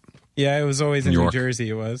started? Yeah. Yeah, it was always in New New York. Jersey,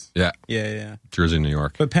 it was. Yeah. Yeah. Jersey, New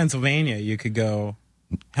York. But Pennsylvania, you could go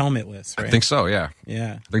helmetless, right? I think so, yeah.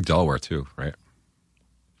 Yeah. I think Delaware, too, right?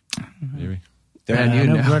 Maybe. And you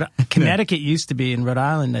know. Connecticut used to be, and Rhode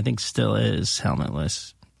Island, I think, still is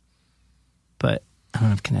helmetless. But I don't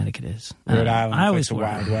know if Connecticut is. Rhode Island, I like always the wear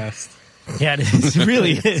Wild it. West. Yeah, it is. It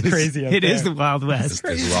really is. crazy up It is there. the Wild West.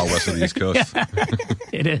 It's the Wild West of the East Coast.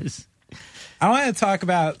 It is. I want to talk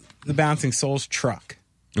about the Bouncing Souls truck.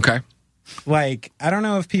 Okay. Like, I don't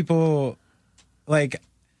know if people, like,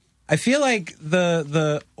 I feel like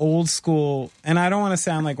the old school, and I don't want to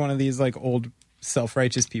sound like one of these, like, old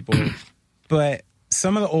self-righteous people, but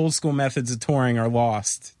some of the old school methods of touring are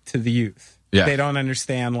lost to the youth. Yeah. They don't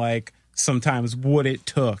understand, like, sometimes what it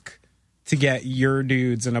took to get your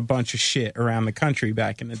dudes and a bunch of shit around the country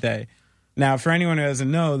back in the day. Now, for anyone who doesn't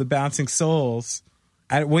know, the Bouncing Souls,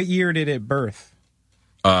 what year did it birth?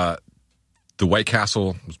 The White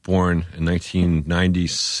Castle was born in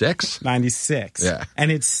 1996. 96. Yeah.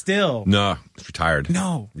 And it's still... No, it's retired.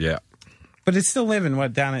 No. Yeah. But it's still living,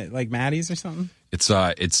 what, down at, like, Maddie's or something? It's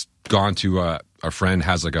gone to our friend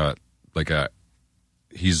has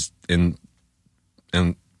he's in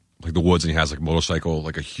like the woods, and he has like a motorcycle,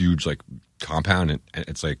 like a huge like compound, and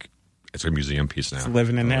it's like it's a museum piece now. It's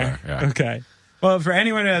living in there. Yeah. Okay. Well, for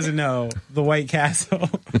anyone who doesn't know, the White Castle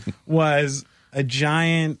was a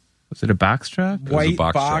giant Was it a box truck? white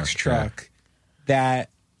box box truck, truck that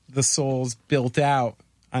the Souls built out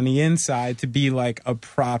on the inside to be like a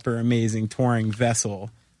proper, amazing touring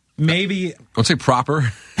vessel. Maybe, I won't say proper,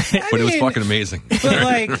 but it was mean- fucking amazing. but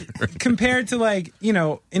like compared to like, you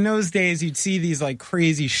know, in those days you'd see these like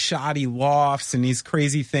crazy shoddy lofts and these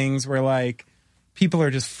crazy things where like people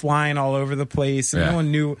are just flying all over the place and Yeah. no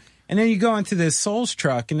one knew. And then you go into this Souls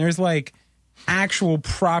truck and there's like actual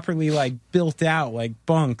properly like built out like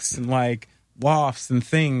bunks and like lofts and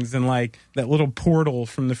things and like that little portal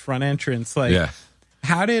from the front entrance. Like, Yeah.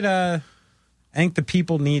 how did I think the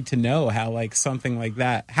people need to know how like something like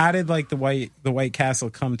that. How did like the White Castle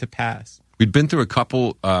come to pass? We'd been through a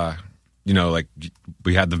couple, you know, like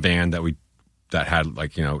we had the van that had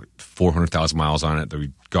like, you know, 400,000 miles on it that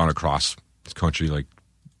we'd gone across this country like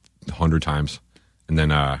 100 times. And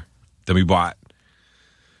then we bought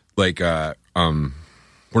like one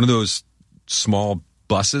of those small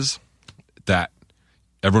buses that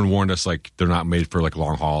everyone warned us like they're not made for like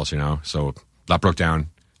long hauls, you know. So that broke down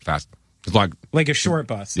fast. It's like A short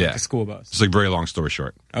bus, Yeah. like a school bus. it's like very long story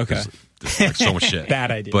short. Okay. There's like so much shit.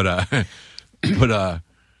 Bad idea. But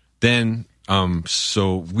then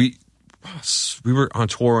so we were on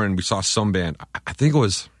tour and we saw some band. I think it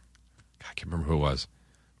was, I can't remember who it was.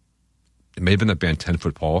 It may have been that band 10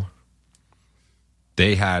 Foot Pole.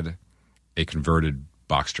 They had a converted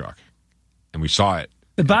box truck, and we saw it.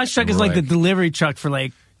 The box truck And is we're like the delivery truck for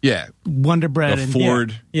like Yeah, Wonder Bread the and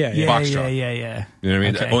Ford Yeah. box yeah, truck. yeah. You know what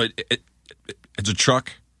I mean? Okay. Well, it's a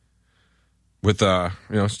truck with you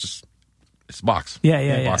know, it's a box.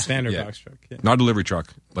 Yeah. Box, Standard yeah. box truck. Yeah. Not a delivery truck,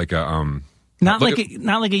 like a Not like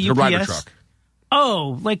like a a UPS. rider truck.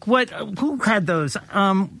 Oh, like what? Who had those?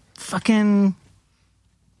 Fucking.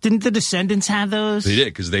 Didn't the Descendants have those? They did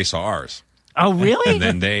because they saw ours, Oh, really? and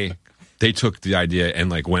then they took the idea and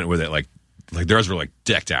like went with it. Like theirs were like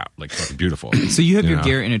decked out, like fucking beautiful. So you have your know?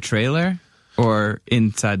 gear in a trailer or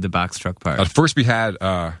inside the box truck part? At first, we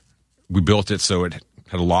built it so it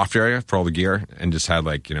had a loft area for all the gear, and just had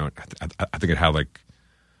like, you know, I think it had like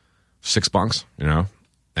 6 bunks, you know,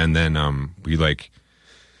 and then we like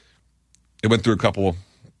it went through a couple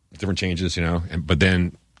different changes, you know, but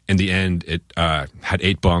then in the end it had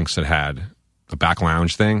 8 bunks that had a back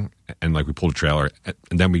lounge thing, and like we pulled a trailer,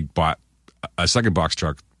 and then we bought a second box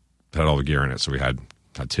truck that had all the gear in it, so we had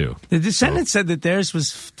 2. The Descendants said that theirs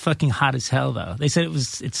was fucking hot as hell, though. They said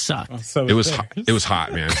it sucked. So It was theirs. hot. It was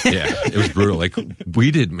hot, man. Yeah, it was brutal. Like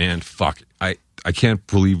we did, man. Fuck, I can't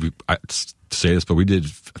believe I say this, but I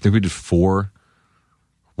think we did 4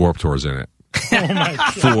 Warped Tours in it. Oh my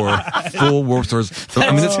God. 4 full Warped Tours.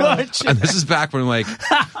 I mean, and this is back when like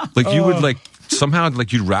you would like somehow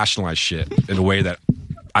like you'd rationalize shit in a way that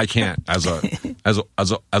I can't as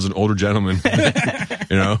an older gentleman,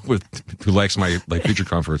 you know, who likes my like creature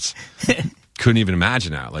comforts. Couldn't even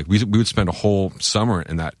imagine that. Like we would spend a whole summer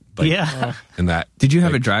in that. Like, Yeah. In that. Did you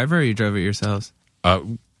have like, a driver or you drove it yourselves? We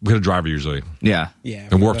had a driver usually. Yeah. Yeah.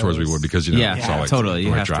 And for Warped Tours we those. would because, you know, Yeah, it's all like totally. You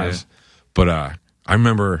the right have to. drives. But I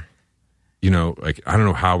remember, you know, like I don't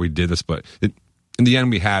know how we did this, but in the end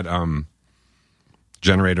we had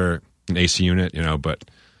generator, an AC unit, you know, but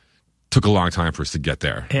took a long time for us to get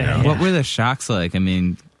there. Yeah. You know? What were the shocks like? I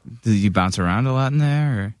mean, did you bounce around a lot in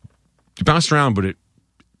there? Or? You bounced around, but it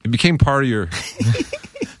became part of your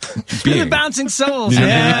being. The bouncing souls.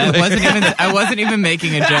 Yeah, I wasn't even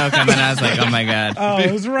making a joke, and then I was like, "Oh my god!" Oh,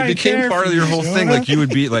 it was right. It became part of your whole thing. Like you would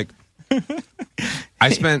be like, I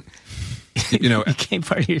spent, It became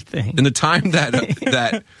part of your thing. in the time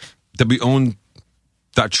that we owned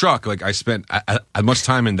that truck. Like I spent as much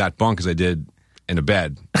time in that bunk as I did in a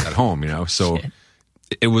bed at home. So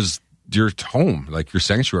it was your home, like your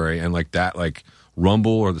sanctuary, and like that, like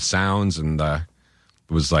rumble or the sounds, and it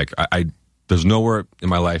was like I there's nowhere in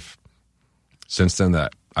my life since then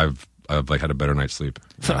that I've like had a better night's sleep.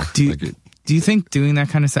 Do you think doing that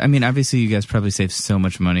kind of stuff? I mean, obviously, you guys probably save so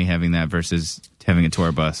much money having that versus having a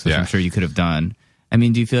tour bus, which I'm sure you could have done. I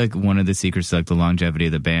mean, do you feel like one of the secrets to like the longevity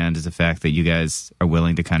of the band is the fact that you guys are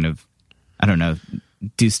willing to kind of, I don't know,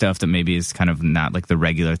 do stuff that maybe is kind of not like the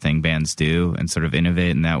regular thing bands do, and sort of innovate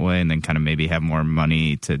in that way, and then kind of maybe have more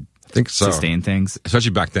money to sustain things?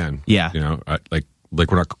 Especially back then. Yeah. Like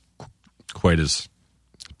we're not quite as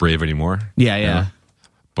brave anymore. Yeah.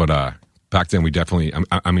 But back then we definitely,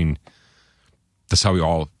 I mean, that's how we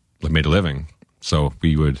all made a living. So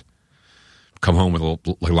we would come home with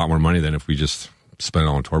a lot more money than if we just spent it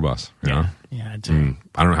all on a tour bus. You know? Yeah, I do.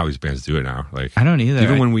 I don't know how these bands do it now. Like I don't either.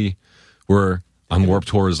 Even when we were on Warped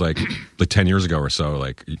Tours like 10 years ago or so,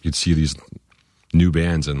 like you'd see these new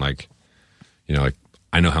bands and like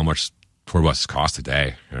I know how much tour buses cost a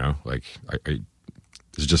day. Like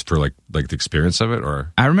is it just for like the experience of it?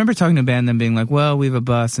 Or I remember talking to a band, them being like, well, we have a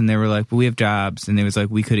bus, and they were like, but we have jobs, and it was like,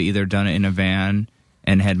 we could have either done it in a van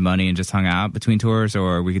and had money and just hung out between tours,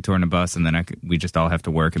 or we could tour in a bus and then we just all have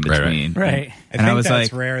to work in between. Right. And I was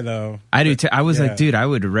that's like, rare though. I do too. I was like, dude, I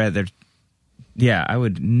would rather. Yeah, I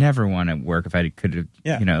would never want to work if I could,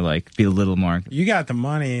 like be a little more. You got the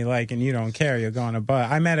money, like, and you don't care. You're going to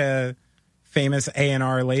bus. I met a famous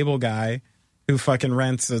A&R label guy who fucking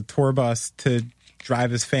rents a tour bus to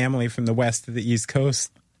drive his family from the west to the east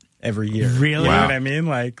coast every year. Really? You know what I mean?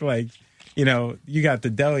 Like, you got the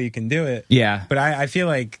dough, you can do it. Yeah. But I feel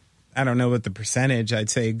like, I don't know what the percentage, I'd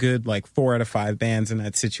say a good like 4 out of 5 bands in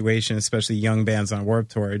that situation, especially young bands on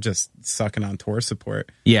Warped Tour, are just sucking on tour support.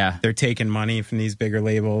 Yeah. They're taking money from these bigger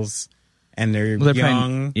labels, and they're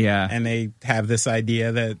young. And they have this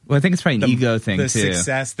idea that. Well, I think it's probably an ego thing too. The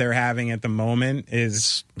success they're having at the moment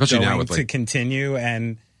is especially going to continue,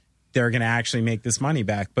 and they're going to actually make this money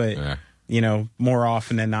back. But, more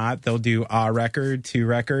often than not, they'll do a record, 2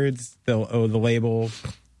 records. They'll owe the label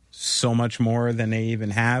so much more than they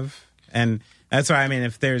even have. And that's why, I mean,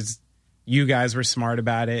 if you guys were smart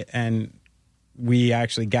about it, and we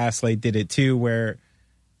actually, Gaslight did it too, where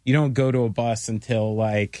you don't go to a bus until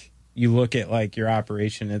like you look at like your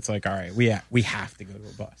operation. It's like, all right, we have to go to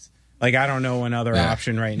a bus. Like, I don't know another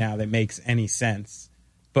option right now that makes any sense.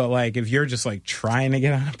 But like, if you're just like trying to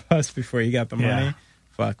get on a bus before you got the money,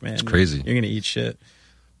 fuck, man, it's crazy. You're gonna eat shit.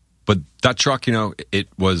 But that truck, it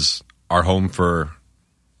was our home for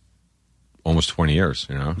almost 20 years.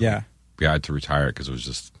 Yeah, we had to retire it because it was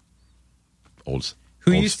just old.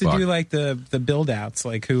 Who used to do like the build outs?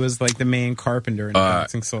 Like, who was like the main carpenter in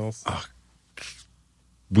Bouncing Souls?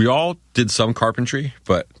 We all did some carpentry,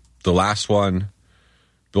 but the last one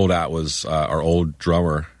build out was our old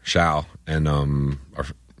drummer Shal and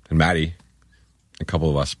Maddie, a couple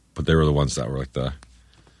of us, but they were the ones that were like the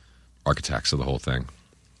architects of the whole thing.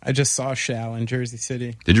 I just saw Shal in Jersey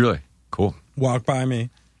City. Did you really? Cool. Walk by me,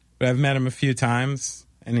 but I've met him a few times,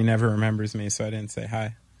 and he never remembers me, so I didn't say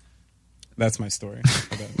hi. That's my story.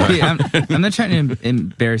 Hey, I'm not trying to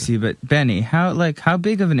embarrass you, but Benny, how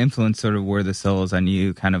big of an influence sort of were the Souls on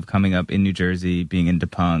you, kind of coming up in New Jersey, being into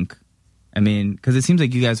punk? I mean, because it seems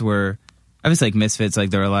like you guys were obviously like Misfits. Like,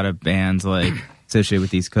 there are a lot of bands like associated with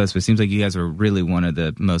the East Coast, but it seems like you guys were really one of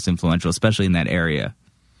the most influential, especially in that area.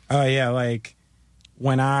 Oh yeah, like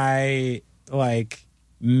when I like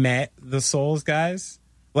met the Souls guys,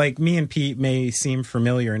 like me and Pete may seem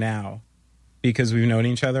familiar now because we've known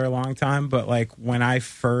each other a long time, but like when I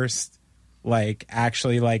first like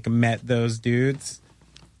actually like met those dudes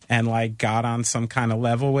and like got on some kind of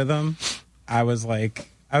level with them, I was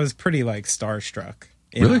pretty like starstruck,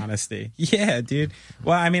 in honesty. Yeah, dude.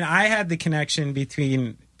 Well, I mean, I had the connection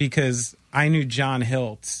because I knew John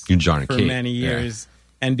Hiltz for Kate. many years,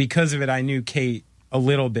 and because of it, I knew Kate a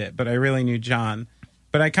little bit, but I really knew John.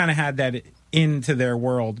 But I kind of had that into their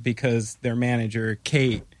world because their manager,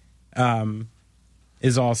 Kate,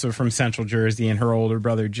 is also from Central Jersey, and her older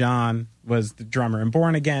brother, John, was the drummer in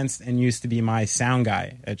Born Against and used to be my sound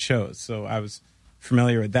guy at shows. So I was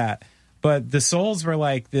familiar with that. But the Souls were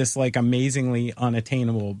like this like amazingly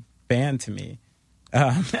unattainable band to me.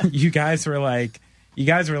 You guys were like, you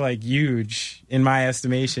guys were like huge in my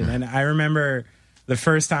estimation. And I remember the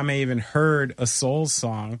first time I even heard a Souls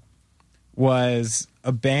song was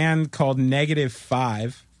a band called Negative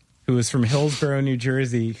 5, who was from Hillsborough, New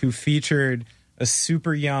Jersey, who featured a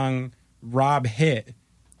super young Rob Hitt,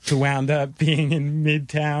 who wound up being in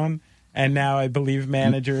Midtown and now I believe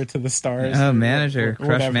manager to the Stars. Oh, manager, Crush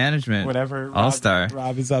whatever, Management, whatever All-Star.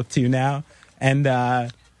 Rob is up to now,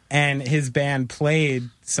 and his band played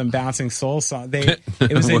some Bouncing Soul song. It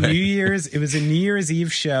was a New Year's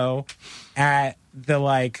Eve show at the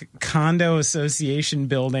like condo association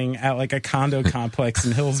building at like a condo complex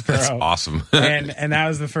in Hillsborough. That's awesome. and that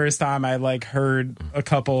was the first time I like heard a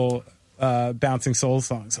couple Bouncing Soul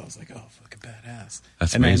songs. I was like, oh, fucking badass.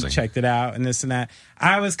 That's and amazing. Then checked it out and this and that.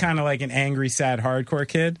 I was kind of like an angry, sad, hardcore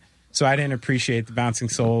kid. So I didn't appreciate the Bouncing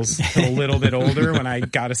Souls until a little bit older when I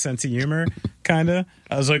got a sense of humor, kind of.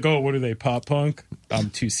 I was like, oh, what are they, pop punk? I'm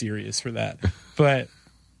too serious for that. But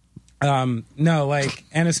no, like,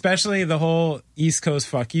 and especially the whole East Coast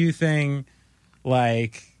fuck you thing,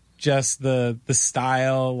 like just the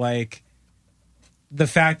style, like the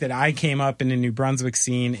fact that I came up in the New Brunswick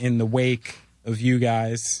scene in the wake of you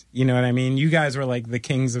guys, you know what I mean? You guys were like the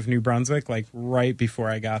kings of New Brunswick, like right before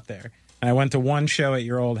I got there. And I went to one show at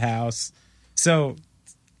your old house. So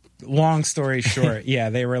long story short,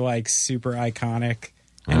 yeah, they were like super iconic.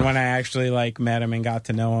 And when I actually like met them and got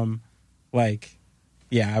to know them, like,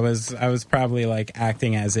 yeah, I was probably like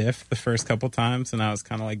acting as if the first couple times, and I was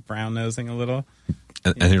kind of like brown nosing a little.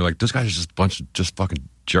 And you're like, those guys are just a bunch of just fucking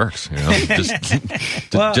jerks, you know,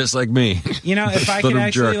 Well, just like me. You know, if I could Little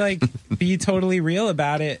actually jerk. like be totally real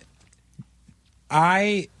about it,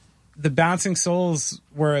 the Bouncing Souls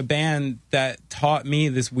were a band that taught me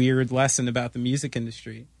this weird lesson about the music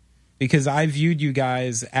industry, because I viewed you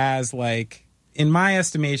guys as like, in my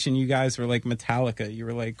estimation, you guys were like Metallica, you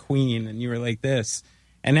were like Queen, and you were like this.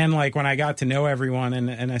 And then like when I got to know everyone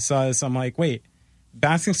and I saw this, I'm like, wait,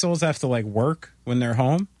 Bouncing Souls have to like work when they're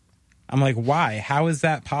home? I'm like, why? How is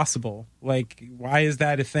that possible? Like, why is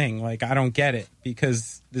that a thing? Like, I don't get it,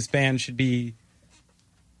 because this band should be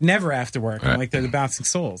never after work. I'm like, they're the Bouncing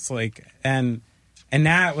Souls. Like, and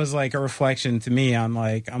that was like a reflection to me on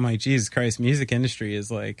like, I'm like, Jesus Christ, music industry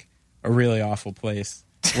is like a really awful place.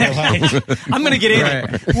 Where, like, I'm going to get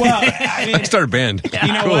in it. well, I mean, Start a band.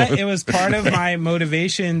 you know what? It was part of my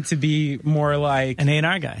motivation to be more like An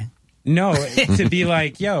A&R guy. no, to be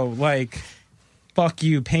like, yo, like, fuck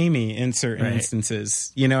you, pay me in certain Right.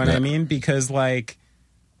 instances. You know what I mean? Because, like,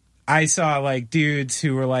 I saw, like, dudes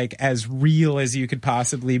who were, like, as real as you could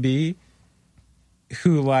possibly be,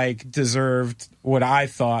 who, like, deserved what I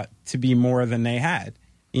thought to be more than they had.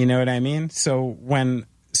 You know what I mean? So when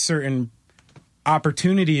certain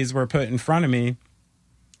opportunities were put in front of me,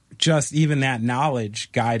 just even that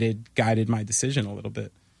knowledge guided my decision a little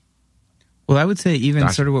bit. Well, I would say even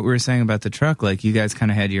Gotcha. sort of what we were saying about the truck, like you guys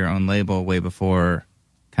kind of had your own label way before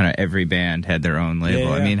kind of every band had their own label.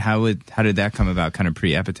 Yeah. I mean, how did that come about kind of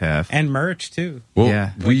pre-Epitaph? And merch, too. Well,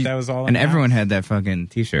 Yeah. we That was all And in-house. everyone had that fucking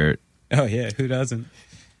t-shirt. Oh, yeah. Who doesn't?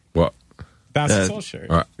 well, Bouncing The- Soul shirt.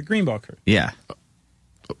 Right. The green ball crew. Yeah.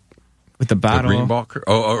 With the the bottle. green ball.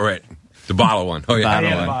 Oh, right, the bottle one. Oh yeah, Bottle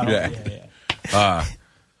Yeah, one. the bottle. Yeah. Yeah.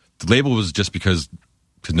 The label was just because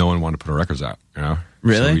no one wanted to put our records out, you know.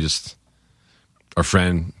 Really? So we just, our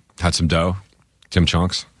friend had some dough, Tim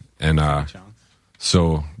Chunks, and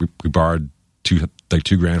so we borrowed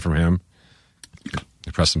 $2,000 from him.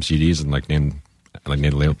 We pressed some CDs and named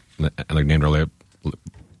our label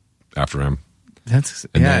after him. That's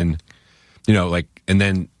And yeah. then, you know, and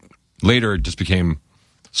then later it just became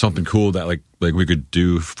something cool that like we could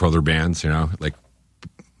do for other bands, you know, like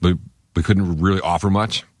we couldn't really offer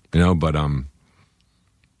much, you know, but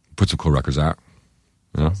put some cool records out.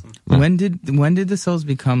 You know? When did the Souls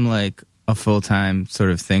become like a full-time sort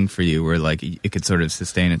of thing for you, where like it could sort of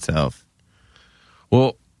sustain itself?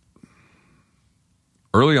 Well,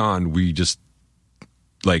 early on we just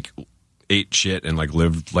like ate shit and like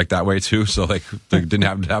lived like that way too. So like they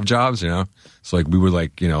didn't have jobs, you know. So like we would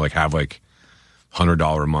like, you know, like have like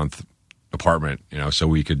 $100 a month apartment, you know, so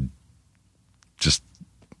we could just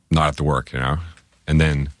not have to work, you know. And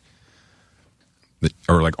then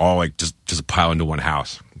or like all like just pile into one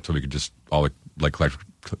house, so we could just all like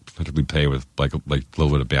collectively pay with like a little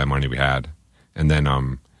bit of band money we had. And then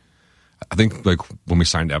I think like when we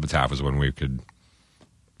signed to Epitaph was when we could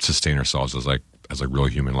sustain ourselves as real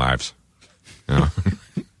human lives. You know?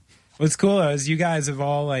 What's cool though is you guys have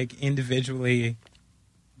all like individually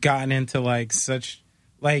gotten into like such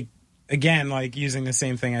like, again, like using the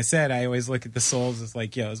same thing I said, I always look at the Souls as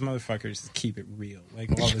like, yo, those motherfuckers just keep it real like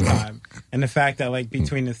all the time. And the fact that like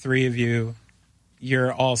between the three of you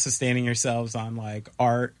you're all sustaining yourselves on like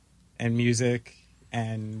art and music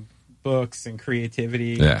and books and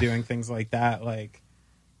creativity and doing things like that, like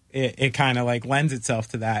it kind of like lends itself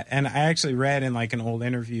to that. And I actually read in like an old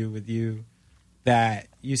interview with you that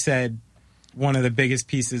you said one of the biggest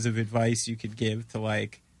pieces of advice you could give to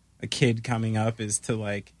like a kid coming up is to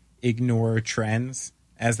like ignore trends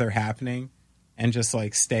as they're happening and just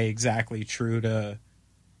like stay exactly true to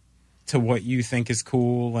what you think is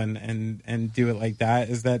cool and do it like that.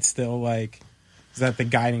 Is that still like, is that the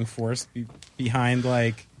guiding force behind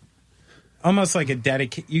like almost like a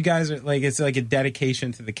you guys are like, it's like a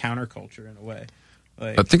dedication to the counterculture in a way.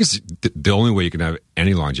 Like, I think it's the only way you can have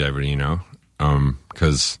any longevity, you know,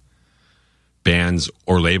 because bands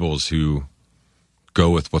or labels who go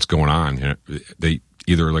with what's going on, you know, they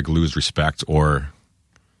either like lose respect or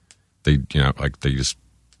they, you know, like they just,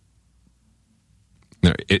 you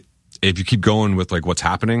know, if you keep going with like what's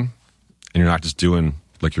happening and you're not just doing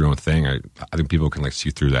like your own thing, I think people can like see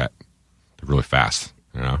through that really fast,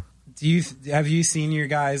 you know? Have you seen your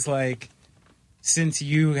guys like, since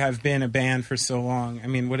you have been a band for so long, I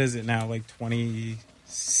mean, what is it now? Like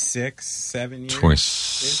 26, 7 years?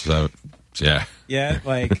 27, yeah. Yeah,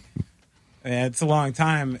 like, yeah, it's a long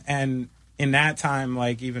time. And in that time,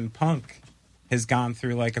 like, even punk has gone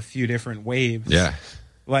through, like, a few different waves. Yeah.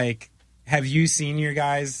 Like, have you seen your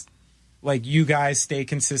guys, like, you guys stay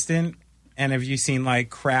consistent? And have you seen, like,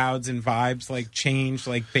 crowds and vibes, like, change,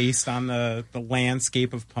 like, based on the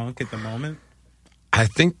landscape of punk at the moment? I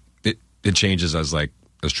think it changes as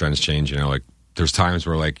trends change, you know, like there's times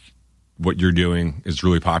where like what you're doing is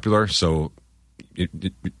really popular. So, you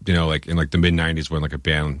know, like in like the mid 90s when like a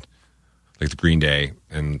band like the Green Day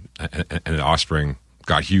and the Offspring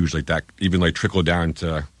got huge, like that even like trickled down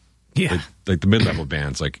to like the mid-level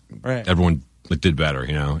bands, like everyone like did better,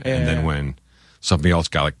 you know? And then when something else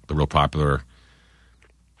got like the real popular,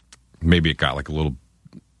 maybe it got like a little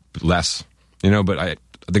bit less, you know, but I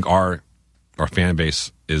think our fan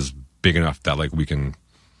base is big enough that like we can,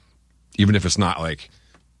 even if it's not like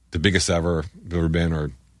the biggest ever been or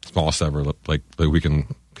smallest ever, like we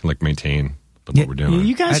can like maintain what we're doing.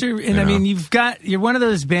 You guys are, and I mean, you're one of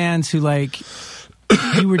those bands who like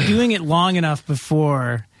you were doing it long enough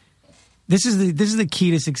before. This is the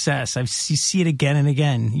key to success. You see it again and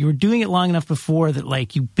again. You were doing it long enough before that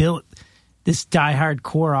like you built this diehard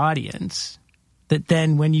core audience that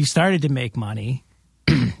then when you started to make money,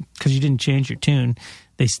 because you didn't change your tune,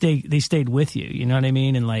 they stayed with you. You know what I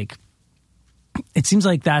mean? And like, it seems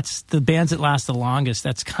like that's the bands that last the longest.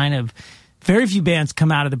 That's kind of very few bands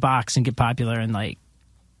come out of the box and get popular and like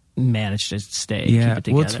manage to stay. Yeah, keep it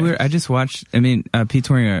together. well, it's weird. I just watched. I mean, Pete's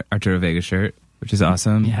wearing a Arturo Vega shirt, which is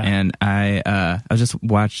awesome. Yeah. And I just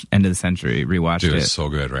watched End of the Century, rewatched it. It's so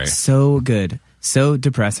good, right? So good. So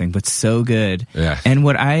depressing, but so good. Yeah. And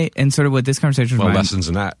what this conversation was lessons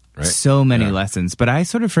in that, right? So many lessons. But I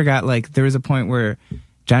sort of forgot, like, there was a point where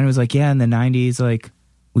Johnny was like, yeah, in the 90s, like,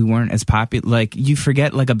 we weren't as popular. Like, you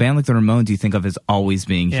forget, like, a band like the Ramones you think of as always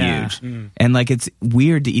being huge. And, like, it's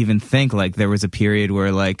weird to even think, like, there was a period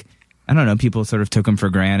where, like, I don't know, people sort of took them for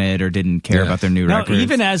granted or didn't care about their new records.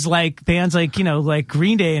 Even as, like, bands like, you know, like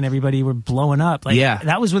Green Day and everybody were blowing up. Like,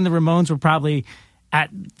 that was when the Ramones were probably at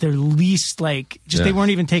their least, like, just they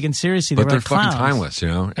weren't even taken seriously. They but were they're like clowns. fucking timeless, you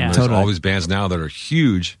know? And there's all these bands now that are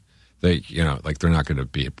huge. They, you know, like, they're not going to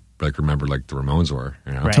be, like, remembered like the Ramones were,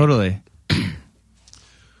 you know? Right. Totally.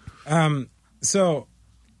 So,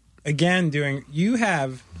 again, you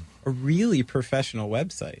have a really professional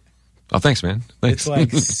website. Oh, thanks, man. Thanks. It's,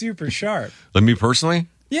 like, super sharp. Like me personally?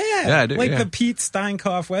 Yeah, I do, like the Pete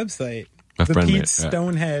Steinkopf website. My the friend Pete made it,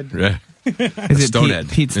 Stonehead. Yeah. Is it Stonehead.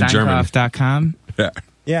 PeteSteinkopf.com?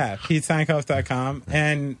 Yeah, PeteSteinkopf.com.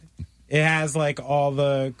 And it has, like, all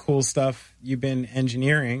the cool stuff you've been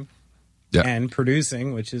engineering and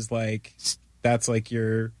producing, which is, like, that's, like,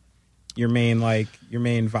 your main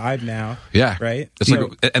vibe now. Yeah. Right? It's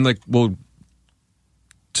like, and, like, well,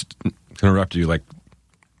 to interrupt you, like,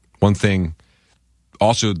 one thing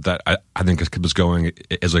also that I think kept us going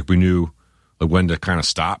is, like, we knew, like, when to kind of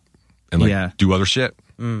stop and, like, do other shit.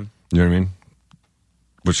 You know what I mean?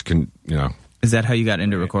 Which can, you know. Is that how you got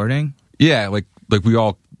into recording? Yeah, like we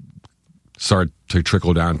all started to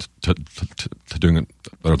trickle down to doing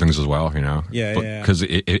other things as well, you know? Yeah. Because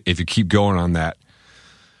if you keep going on that,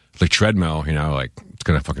 like, treadmill, you know, like, it's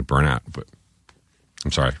going to fucking burn out. But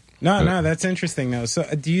I'm sorry. No, that's interesting, though. So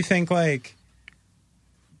do you think,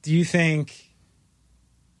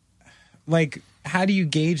 how do you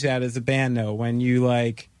gauge that as a band, though, when you,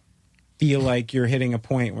 like, feel like you're hitting a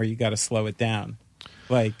point where you got to slow it down?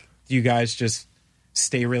 Like, do you guys just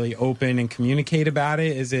stay really open and communicate about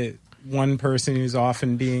it? Is it one person who's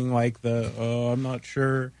often being like I'm not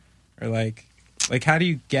sure, or like how do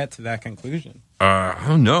you get to that conclusion? I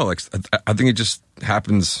don't know. Like, I think it just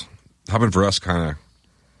happened for us kind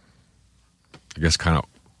of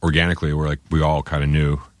organically, where like we all kind of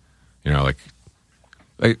knew, you know, like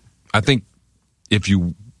I think if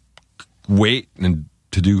you wait and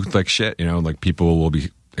to do like shit, you know, like people will be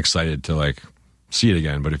excited to like see it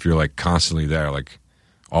again. But if you're like constantly there, like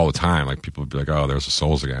all the time, like people will be like, oh, there's the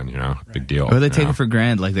Souls again, you know, big deal. Or they take it for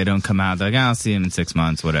granted, like they don't come out. They're like, I'll see him in 6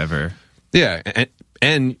 months, whatever. Yeah,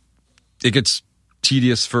 and it gets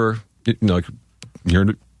tedious for, you know, like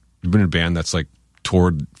you've been in a band that's like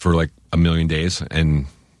toured for like a million days, and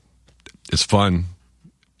it's fun,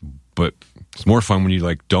 but it's more fun when you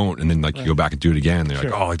like don't, and then like you go back and do it again. And you're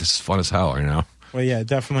like, oh, like this is fun as hell, you know. Well, yeah,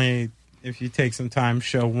 definitely. If you take some time,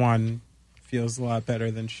 show 1 feels a lot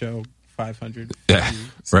better than show 500. Yeah,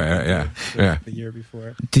 right. Yeah. The year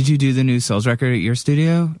before. Did you do the new Souls record at your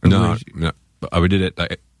studio? No. We did it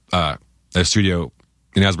at a studio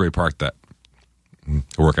in Asbury Park that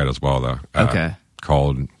I work at as well, though. Okay.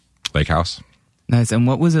 Called Lake House. Nice. And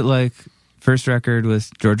what was it like? First record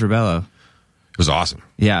with George Rebello. It was awesome.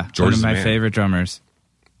 Yeah, George one of my man. favorite drummers.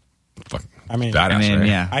 Fuck, I mean, badass, right?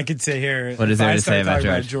 yeah. I could sit here. What is there to say about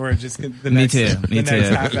George? It's the Me next, too. The next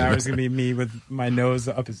half hour is going to be me with my nose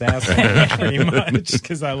up his ass, pretty much,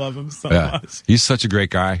 because I love him so much. He's such a great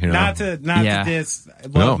guy. You know? Not to diss. I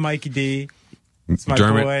love Mikey D. It's my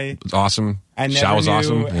Dermot boy. was awesome. I never Shao was knew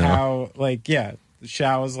awesome. how,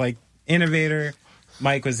 Shao was like innovator.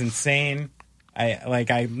 Mike was insane.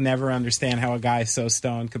 I never understand how a guy so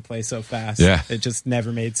stoned could play so fast. Yeah. It just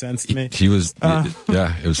never made sense to me. He was,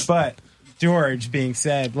 it was. But George being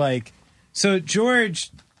said, so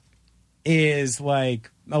George is like,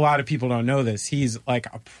 a lot of people don't know this. He's like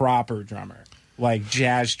a proper drummer, like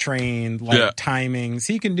jazz trained, timings.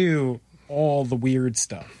 He can do all the weird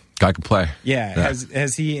stuff. Guy can play. Yeah.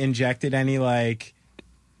 Has he injected any like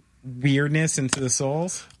weirdness into the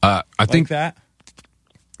Souls? I think that.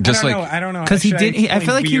 just I don't know. Because he did. I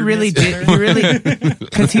feel like he really did.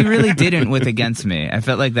 Because he really didn't with Against Me. I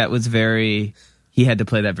felt like that was very. He had to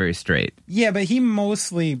play that very straight. Yeah, but he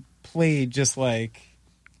mostly played just like.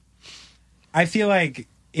 I feel like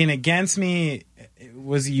in Against Me it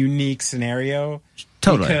was a unique scenario.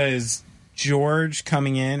 Totally. Because George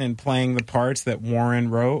coming in and playing the parts that Warren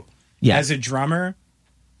wrote as a drummer,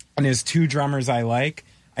 and his 2 drummers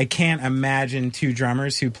I can't imagine 2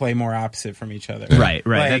 drummers who play more opposite from each other. Right.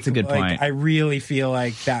 That's a good point. I really feel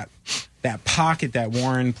like that pocket that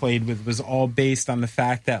Warren played with was all based on the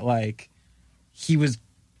fact that like he was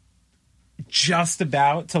just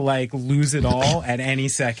about to like lose it all at any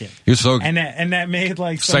second. He was so and that made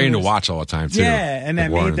like exciting to watch all the time too. Yeah, and that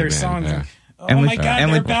made their songs. Yeah. Like, oh my god,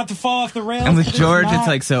 they're about to fall off the rails. And with George, it's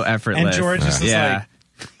like so effortless. And George is just like.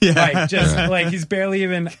 Like just like he's barely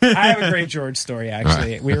even. I have a great George story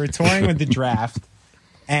actually. We were touring with the Draft,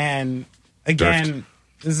 and again,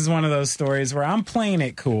 this is one of those stories where I'm playing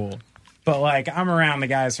it cool, but like I'm around the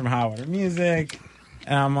guys from Hot Water Music,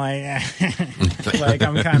 and I'm like, like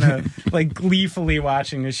I'm kind of like gleefully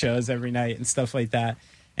watching the shows every night and stuff like that.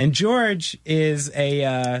 And George is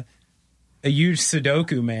a huge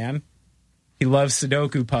Sudoku man. He loves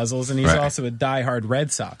Sudoku puzzles, and he's also a diehard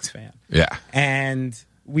Red Sox fan. Yeah, and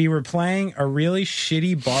we were playing a really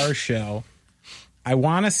shitty bar show. I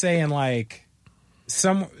want to say in like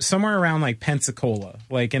somewhere around like Pensacola,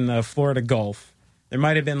 like in the Florida Gulf. There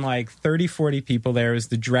might have been like 30, 40 people there. It was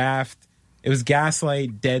the Draft. It was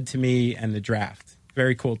Gaslight, Dead to Me, and the Draft.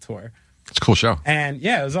 Very cool tour. It's a cool show. And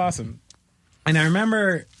yeah, it was awesome. And I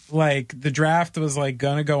remember like the Draft was like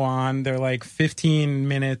gonna go on. They're like 15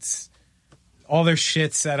 minutes. All their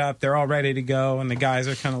shit set up. They're all ready to go. And the guys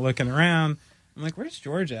are kind of looking around. I'm like, where's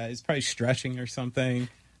George at? He's probably stretching or something.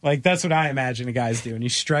 Like, that's what I imagine a guy's doing.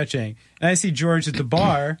 He's stretching. And I see George at the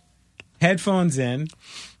bar, headphones in,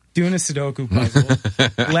 doing a Sudoku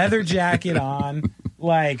puzzle, leather jacket on,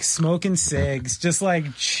 like, smoking cigs, just,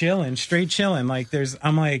 like, chilling, straight chilling. Like,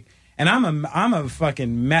 I'm like, and I'm a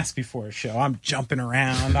fucking mess before a show. I'm jumping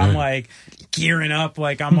around. I'm, like, gearing up.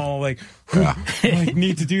 Like, I'm all, like, like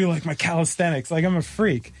need to do, like, my calisthenics. Like, I'm a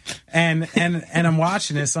freak. And I'm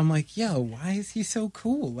watching this. I'm like, yo, why is he so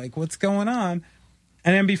cool? Like, what's going on?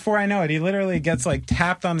 And then before I know it, he literally gets, like,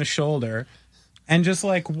 tapped on the shoulder and just,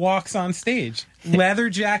 like, walks on stage. Leather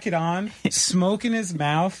jacket on, smoke in his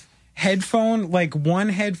mouth, headphone, like one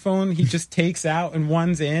headphone he just takes out and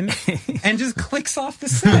one's in and just clicks off the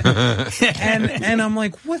set. And I'm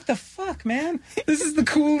like, what the fuck, man? This is the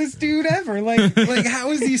coolest dude ever. Like how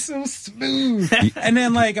is he so smooth? And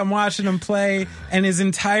then like I'm watching him play and his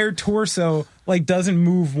entire torso like doesn't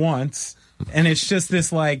move once. And it's just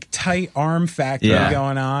this like tight arm factor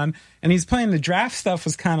going on. And he's playing the draft stuff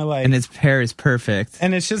was kind of like, and his hair is perfect,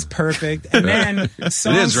 and it's just perfect. And then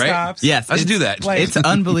song It is, right? stops. yes, Let's do that. Like, it's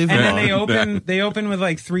unbelievable. and then they open with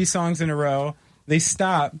like 3 songs in a row. They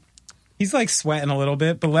stop. He's like sweating a little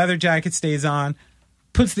bit, but leather jacket stays on.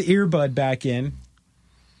 Puts the earbud back in.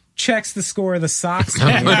 Checks the score of the Sox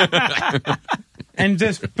game, and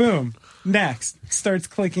just boom, next starts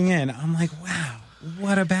clicking in. I'm like, wow.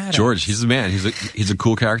 What a badass. George, he's the man. He's a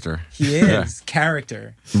cool character. He is.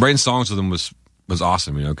 Character. Writing songs with him was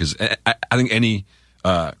awesome, you know, because I think any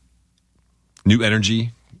new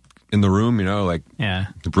energy in the room, you know, like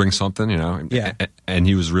to bring something, you know. Yeah. And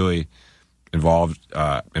he was really involved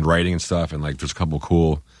in writing and stuff, and like there's a couple of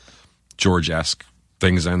cool George-esque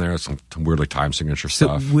things in there, some weird like time signature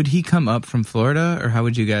stuff. So would he come up from Florida, or how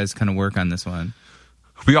would you guys kind of work on this one?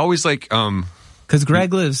 We always like because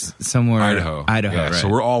Greg lives somewhere Idaho, yeah, right. So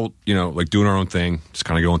we're all, you know, like doing our own thing, just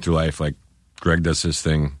kind of going through life. Like Greg does his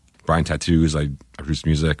thing, Brian tattoos, I produce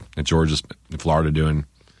music, and George is in Florida doing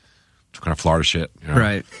kind of Florida shit, you know?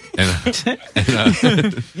 Right?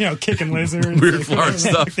 And You know, kicking lizards, weird Florida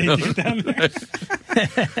stuff. They do down there.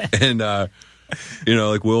 And you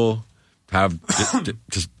know, like we'll have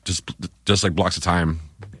just like blocks of time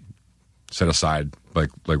set aside, like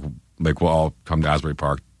we'll all come to Asbury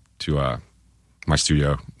Park to my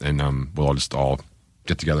studio, and we'll all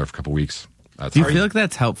get together for a couple weeks. Do you feel like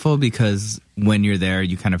that's helpful, because when you're there,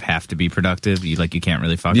 you kind of have to be productive? You can't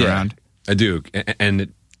really fuck around. I do,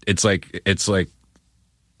 and it's like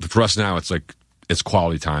for us now, it's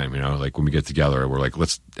quality time. You know, like when we get together, we're like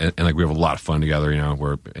and like we have a lot of fun together. You know,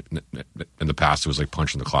 where in the past it was like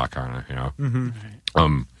punching the clock kind of. You know,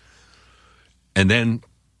 Mm-hmm. And then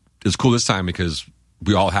it's cool this time because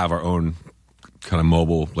we all have our own kind of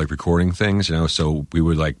mobile like recording things, you know. So we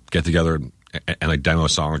would like get together and like demo a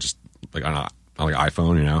song just like on like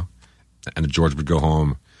iPhone, you know. And George would go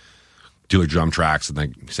home, do like drum tracks, and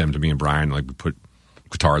like send them to me and Brian. Like we put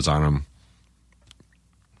guitars on them,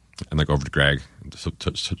 and like over to Greg to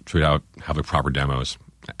we'd have like proper demos,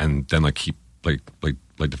 and then like keep like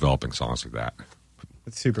developing songs like that.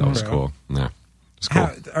 It's super. That was cool. Yeah, it's cool.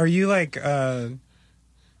 Are you like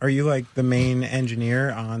the main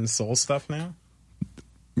engineer on Soul Stuff now?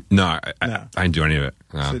 No, I didn't do any of it.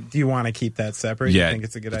 So do you want to keep that separate? Yeah, You think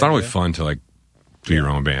it's a good idea? It's not really fun to like do your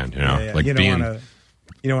own band, you know. Yeah. Like you don't want to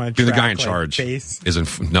being the guy in charge bass.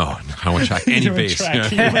 isn't. No, I don't want to track any bass.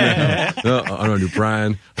 track No, I don't want to do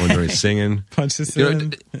Brian. I want to do any singing. Punch this You know,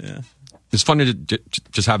 in. Yeah. It's fun to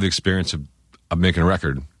just have the experience of making a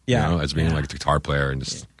record. Yeah. You know, as being like a guitar player and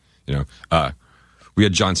just you know. We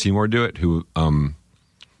had John Seymour do it. Who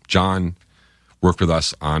John worked with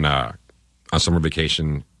us on Summer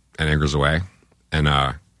Vacation and Anger's Away, and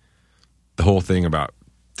the whole thing about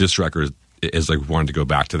this record is like wanting to go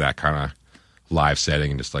back to that kind of live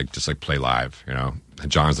setting and just like play live, you know.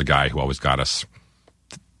 And John's the guy who always got us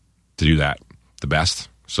to do that the best.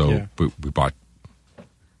 So we brought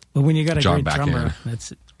But when you got a John great back drummer, in.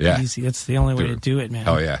 that's Yeah. easy. That's the only way to Dude. do it, man.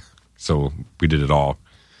 Oh yeah. So we did it all.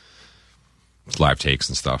 Live takes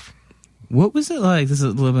and stuff. What was it like? This is a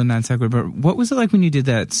little bit non sequitur, but what was it like when you did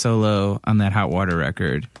that solo on that Hot Water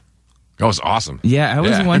record? That was awesome. Yeah, I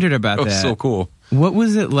always wondered about That that. was so cool. What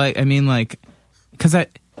was it like? I mean, like, because I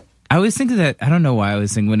always think of that. I don't know why I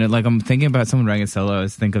was thinking when I'm thinking about someone writing a solo. I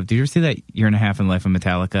always think of. Did you ever see that Year and a Half in Life of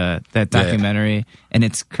Metallica, that documentary? And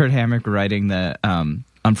it's Kurt Hamrick writing the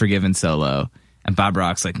Unforgiven solo, and Bob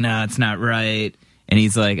Rock's like, "No, it's not right." And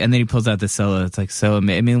he's like, and then he pulls out the solo. It's like so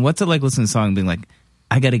amazing. I mean, what's it like listening to a song and being like,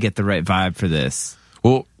 I got to get the right vibe for this?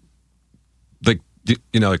 Well, like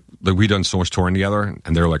you know, like we done so much touring together,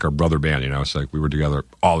 and they're like our brother band. You know, it's like we were together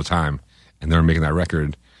all the time, and they were making that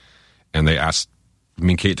record, and they asked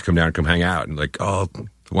me and Kate to come down and come hang out, and like, oh,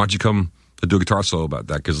 why don't you come to do a guitar solo about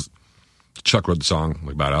that? Because Chuck wrote the song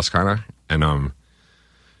like, about us, kind of, and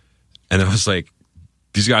I was like,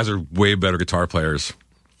 these guys are way better guitar players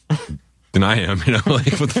than I am. You know,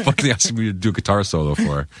 like what the fuck are they asking me to do a guitar solo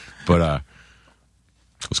for? But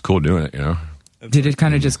it was cool doing it, you know. Did it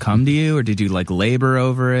kind of just come to you, or did you like labor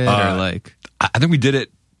over it, or like? I think we did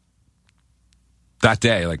it that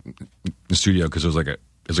day, like in the studio, because it was like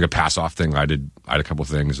a pass off thing. I had a couple of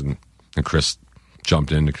things, and Chris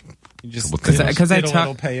jumped in. Just Because I did a little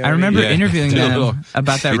talked. peyote. I remember interviewing Did a them little-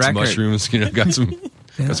 about that ate some record. mushrooms, you know, got some.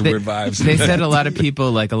 Got some weird vibes. They said a lot of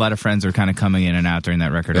people, like a lot of friends, were kind of coming in and out during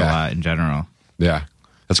that record a Yeah. lot in general. Yeah,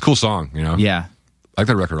 that's a cool song. You know. Yeah. I like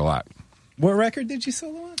that record a lot. What record did you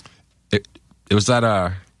solo on? It was that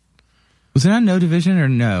Was it on No Division or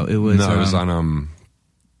no? It was. it was on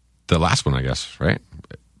the last one, I guess, right?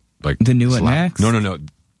 Like The New it's What la- Next? No.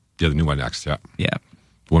 Yeah, the New One Next. Yeah, Yeah.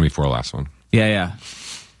 the one before the last one. Yeah.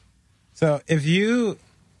 So if you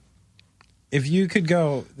could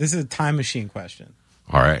go, this is a time machine question.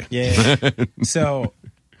 All right. Yeah. So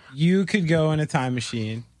you could go in a time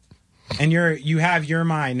machine, and you have your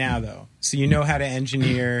mind now though, so you know how to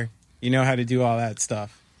engineer, you know how to do all that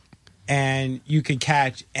stuff, and you could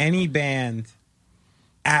catch any band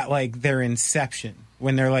at like their inception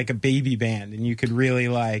when they're like a baby band, and you could really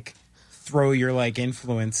like throw your like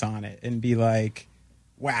influence on it and be like,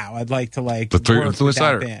 wow, I'd like to like But throw your work with influence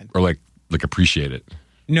that on it, band. or like appreciate it.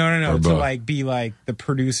 No, Or to both. like be like the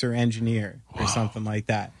producer engineer or something like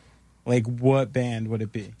that. Like what band would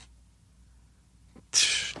it be?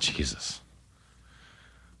 Jesus.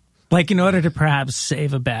 Like in order to perhaps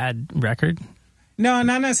save a bad record, No,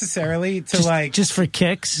 not necessarily to like just for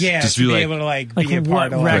kicks. yeah, just to be be like- able to like Like be a what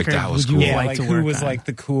part of record that was would you cool. yeah, like like to who work was on? like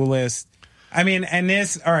the coolest. I mean, and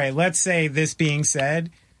this all right, let's say this being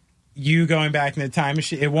said, you going back in the time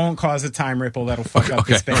machine, it won't cause a time ripple that'll fuck up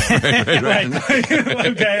the space.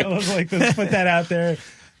 Okay, let's put that out there.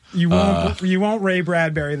 You won't Ray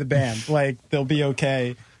Bradbury the band. Like they'll be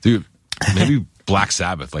okay. Dude, maybe Black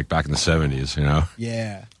Sabbath, like back in the 70s, you know?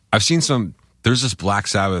 Yeah. I've seen there's this Black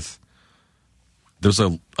Sabbath, there's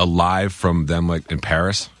a live from them like in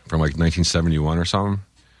Paris from like 1971 or something.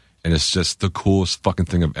 And it's just the coolest fucking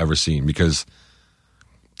thing I've ever seen because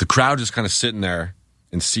the crowd just kind of sitting there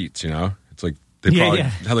in seats, you know? It's like they Yeah, probably yeah.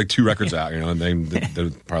 had like 2 records out, you know? And they're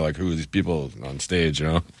probably like, who are these people on stage, you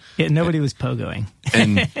know? Yeah, nobody was pogoing.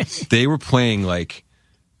 And they were playing like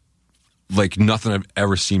nothing I've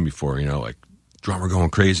ever seen before, you know, like drummer going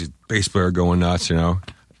crazy, bass player going nuts, you know.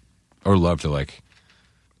 I would love to like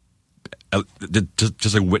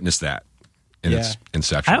just like witness that in its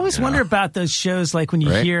inception. I always you know? wonder about those shows, like when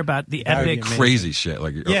you Right? hear about the That would be epic. amazing. crazy shit,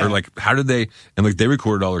 like Yeah. or like how did they and like they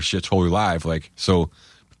recorded all their shit totally live, like so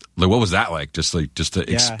like what was that like? Just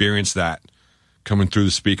to experience that coming through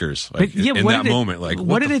the speakers, like But yeah, in what that did it, moment, like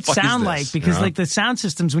what did the it fuck is sound this, like? you Because know? like the sound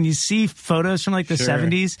systems, when you see photos from like the Sure.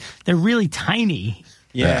 70s, they're really tiny.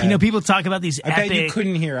 Yeah. You know, people talk about these I bet epic. you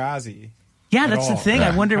couldn't hear Ozzy. yeah, at that's the all. thing. I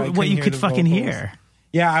Yeah. wonder Probably what you couldn't could hear the fucking vocals. hear.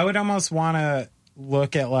 Yeah, I would almost want to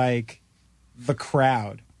look at like the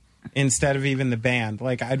crowd instead of even the band.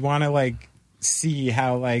 Like I'd want to like see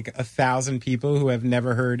how like 1,000 people who have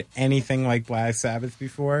never heard anything like Black Sabbath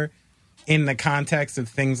before in the context of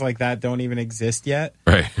things like that don't even exist yet.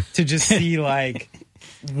 right. To just see like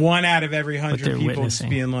 1 out of every 100 they're people just witnessing.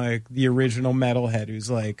 being like the original metalhead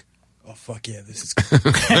who's like, oh fuck yeah, this is cool.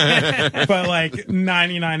 But like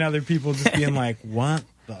 99 other people just being like, what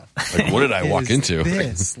the Like what did I walk is into?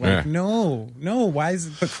 this? Like, Yeah. no, why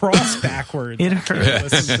is the cross backwards? It I can't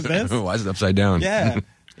hurts. listen to this. Why is it upside down?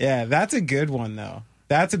 Yeah, that's a good one though.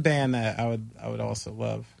 That's a band that I would also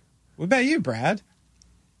love. What about you, Brad?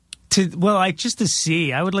 Like just to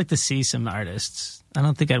see, I would like to see some artists. I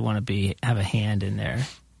don't think I'd want to have a hand in there.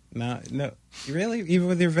 No, you really? Even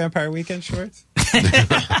with your Vampire Weekend shorts?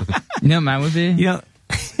 You know what mine would be? You know,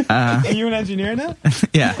 Are you an engineer now?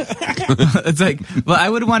 Yeah. It's like, well, I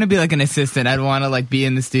would want to be like an assistant. I'd want to like be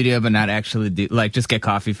in the studio, but not actually do, like just get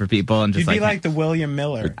coffee for people and just You'd be like the William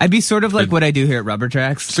Miller. I'd be sort of like what I do here at Rubber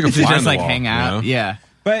Tracks. It's like a to fly on just the like wall, hang out. you know? Yeah.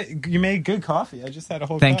 But you made good coffee. I just had a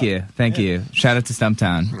whole Thank cup. you. Thank you. Shout out to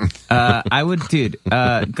Stumptown. I would, dude,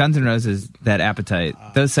 Guns N' Roses, that Appetite,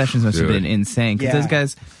 those sessions must have Dude. been insane because Yeah. those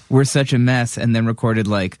guys were such a mess and then recorded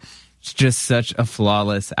like just such a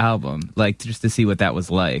flawless album. Like just to see what that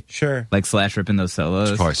was like. Sure. Like Slash ripping those solos.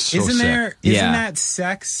 It's probably so Isn't sick. that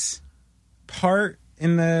sex part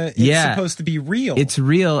in the? It's Yeah. supposed to be real. It's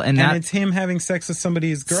real and and not it's him having sex with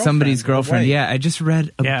somebody's girlfriend. somebody's girlfriend. Right. Yeah, I just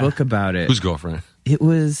read a Yeah. book about it. Whose girlfriend? It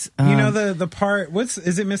was You know the part.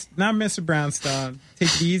 Is it? Not Mr. Brownstone. Take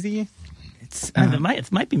it easy. it's, it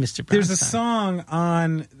might be Mr. Brown. There's a song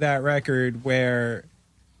on that record where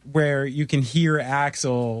you can hear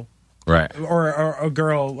Axl Right. or a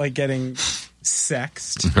girl like getting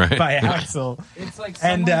sexed Right. by Axl. it's like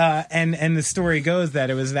And the story goes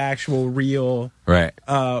that it was an actual real. Right.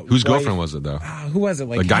 Whose wife- girlfriend was it though? Who was it?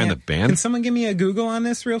 Like A guy in the band? Can someone give me a Google on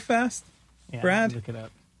this real fast? Yeah, Brad? look it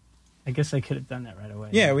up. I guess I could have done that right away.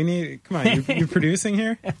 Yeah, we need. Come on, you're producing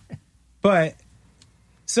here. But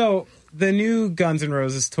so the new Guns N'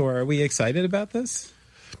 Roses tour. Are we excited about this?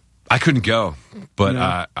 I couldn't go, but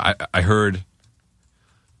No. I heard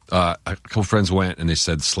a couple friends went and they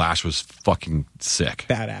said Slash was fucking sick.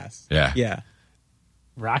 Badass. Yeah. Yeah.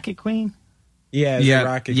 Rocket Queen? Yeah. It's Yeah, a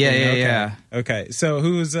Rocket yeah, Queen. yeah, Okay. yeah. Okay. So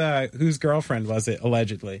whose girlfriend was it,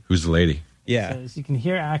 allegedly? Who's the lady? Yeah. So you can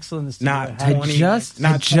hear Axel in the studio. Not having- Tony- I just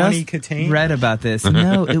Katane? read about this.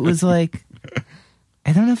 No, it was like,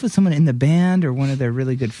 I don't know if it was someone in the band or one of their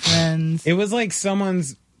really good friends. It was like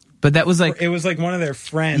someone's. But that was like, It was like one of their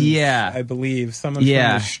friends. Yeah. I believe someone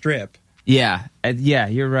Yeah. from the strip. yeah,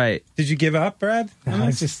 you're right. Did you give up, Brad? on No,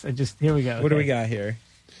 I this? just here we go. What do Okay. we got here?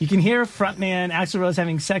 You can hear frontman Axl Rose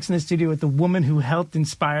having sex in the studio with the woman who helped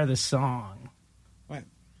inspire the song. What?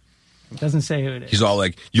 It doesn't say who it is. He's all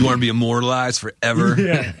like, "You want to be immortalized forever?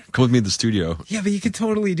 Yeah. Come with me to the studio." Yeah, but you could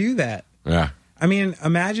totally do that. Yeah. I mean,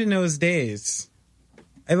 imagine those days.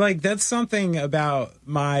 That's something about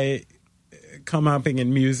my come upping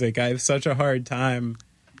in music. I have such a hard time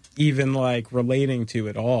even like relating to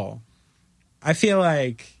it all. I feel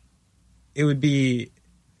like it would be,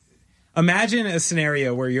 imagine a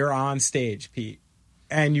scenario where you're on stage, Pete,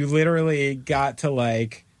 and you literally got to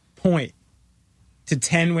like point to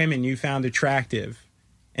 10 women you found attractive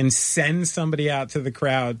and send somebody out to the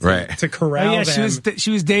crowd to, Right. to corral Oh, yeah, them.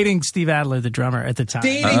 she was dating Steve Adler, the drummer, at the time.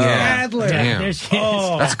 Dating Oh. Adler. Damn. There she is.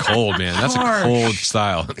 Oh, That's cold, man. That's Harsh. a cold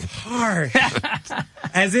style. harsh.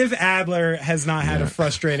 As if Adler has not had a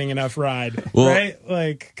frustrating enough ride, Well- right?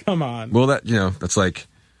 Like, come on. Well, that's like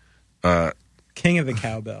King of the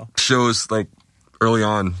cowbell. shows like early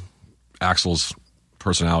on Axl's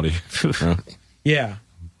personality. You know? Yeah.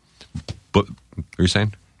 But what are you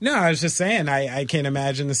saying? No, I was just saying, I can't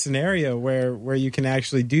imagine the scenario where you can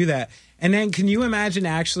actually do that. And then can you imagine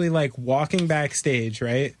actually like walking backstage,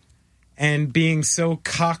 right? And being so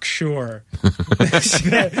cocksure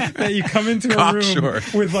that you come into a room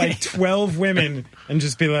Cocksure. with like 12 women and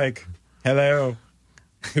just be like, hello,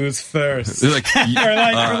 who's first? They're like,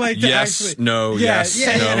 or like to yes, actually, no, yes,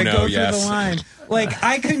 yeah, no, to no, go yes. through the line. Like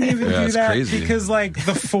I couldn't even Yeah, do it's that crazy. because like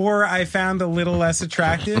the 4 I found a little less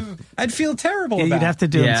attractive, I'd feel terrible Yeah, about. you'd have to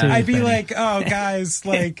do Yeah. it too. I'd be Benny. like, oh guys,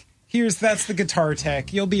 like that's the guitar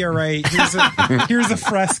tech. You'll be all right. Here's a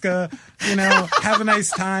Fresca. You know, have a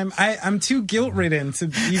nice time. I'm too guilt ridden to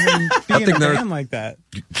even be in a think there- band like that.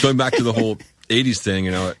 Going back to the whole '80s thing,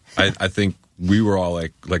 you know, I think we were all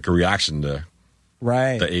like a reaction to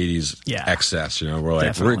Right. the '80s Yeah. excess. You know, we're like,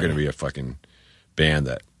 Definitely. we're going to be a fucking band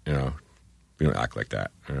that, you know, we don't act like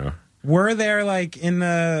that. You know. Were there like in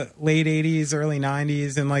the late 80s, early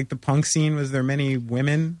 90s in like the punk scene, was there many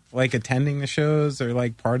women like attending the shows or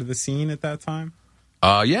like part of the scene at that time?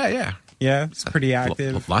 Yeah. Yeah, it's pretty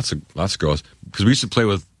active. Lots of girls, because we used to play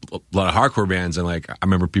with a lot of hardcore bands, and like I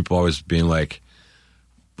remember people always being like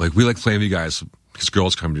we like playing with you guys because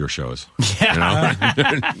girls come to your shows. Yeah.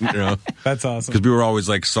 You know, That's awesome. because we were always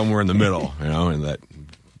like somewhere in the middle, you know, and that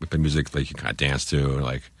with the music like you kind of dance to, and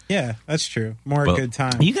like Yeah, that's true. More Well- good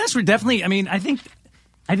time. You guys were definitely. I mean, I think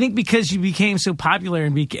because you became so popular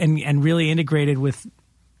and really integrated with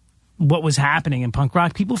what was happening in punk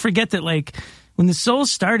rock, people forget that like when the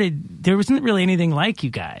Souls started, there wasn't really anything like you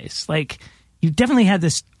guys. Like you definitely had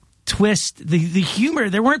this twist, the humor.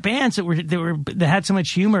 There weren't bands that had so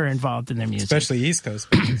much humor involved in their music. Especially East Coast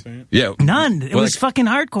bands, right? yeah, None. It Well, was like, fucking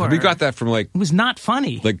hardcore. We got that from like It was not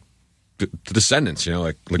funny. the Descendants, you know,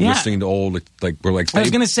 like Yeah. listening to old like we're like I was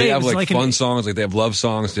they- gonna say they it have was like like fun an- songs, like they have love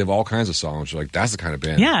songs, they have all kinds of songs. Like that's the kind of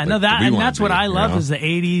band. Yeah, like, no, we and wanna that's what be, I you love know? is the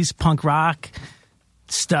 '80s punk rock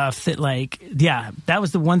stuff. That like, yeah, that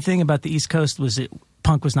was the one thing about the East Coast was it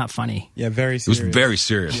punk was not funny. Yeah, very It was serious. very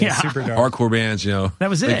serious. Yeah. super dark. Hardcore bands, you know. That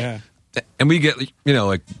was it. Yeah. And we get, you know,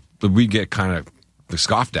 like we get kind of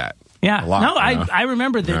scoffed at. Yeah, a lot, no, you know? I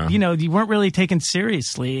remember that. Yeah. You know, you weren't really taken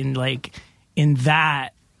seriously in that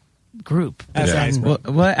group. That's And- nice,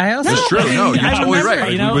 Well, I also It's true. No, you're I totally remember, right.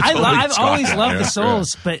 Like, you know, we were totally I've always scoffed at, loved yeah, the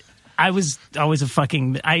Souls, but I was always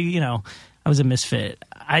I was a misfit.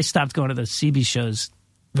 I stopped going to the CB shows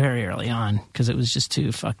very early on because it was just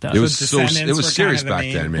too fucked up. It was Descendants it were was serious kind of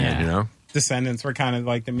the back then, main- man. Yeah. You know, Descendants were kind of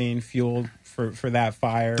like the main fuel for that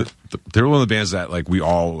fire. they were one of the bands that like we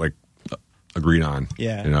all like agreed on.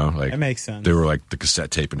 Yeah. you know, like That makes sense. They were like the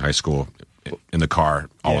cassette tape in high school, in the car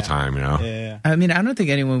all Yeah. the time. You know, Yeah. I mean, I don't think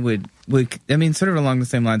anyone would. I mean, sort of along the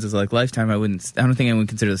same lines as like Lifetime. I don't think anyone would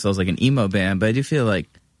consider the Souls like an emo band, but I do feel like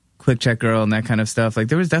Quick Check Girl and that kind of stuff. Like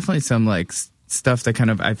there was definitely some like stuff that kind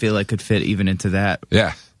of I feel like could fit even into that.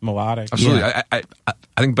 yeah, Melodic. absolutely. Yeah. I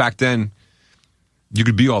think back then you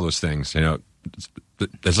could be all those things. You know,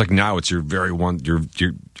 it's like now it's your very one. You're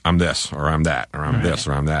I'm this or I'm that or I'm this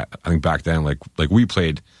or I'm that. I think back then like we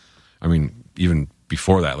played. I mean, even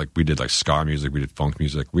before that, like we did like ska music, we did funk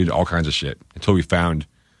music, we did all kinds of shit until we found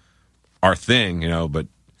our thing. You know, but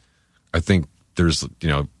I think there's,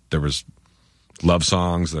 there was love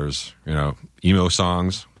songs, there's, emo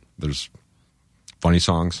songs, there's funny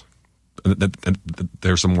songs.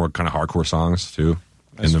 There's some more kind of hardcore songs too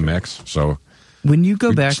in the mix. So when you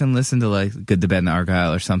go back and listen to like Good, the Bad, and the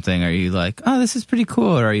Argyle or something, are you like, oh, this is pretty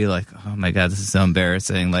cool? Or are you like, oh my God, this is so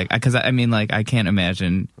embarrassing? Like, because I mean, like, I can't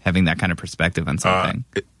imagine having that kind of perspective on something.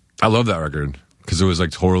 I love that record because it was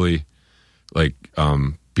like totally like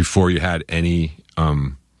before you had any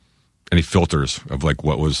filters of like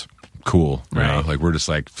what was cool. You know? Like we're just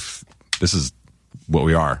like, this is what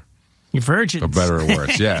we are. You're virgins. For better or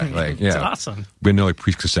worse. Yeah. Like, yeah. It's awesome. We had no like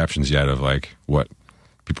preconceptions yet of like what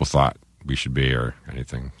people thought we should be or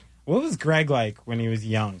anything. What was Greg like when he was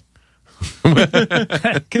young?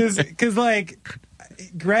 Because like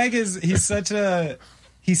Greg he's such a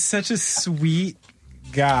sweet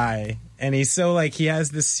guy, and he's so like he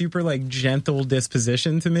has this super like gentle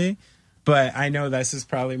disposition to me. But I know this is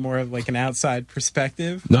probably more of like an outside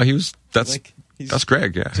perspective. No, that's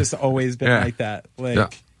Greg. Yeah, just always been like that.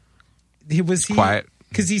 Like he quiet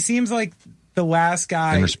because he seems like the last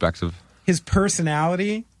guy. Introspective. His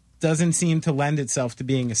personality doesn't seem to lend itself to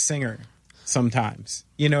being a singer sometimes.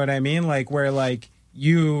 You know what I mean? Like where like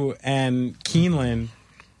you and Keeneland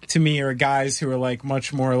to me are guys who are like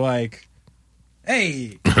much more like,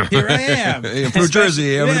 hey, here I am. Hey, I'm from New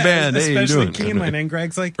Jersey. I'm in a band. Hey, how you doing? Especially Keeneland. And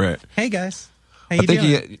Greg's like, hey guys, how you doing?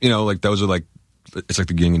 I think like those are like, it's like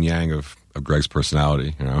the yin and yang of Greg's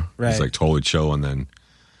personality, Right. He's like totally chill, and then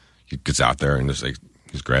he gets out there and just like,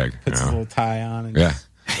 he's Greg. Puts his little tie on. And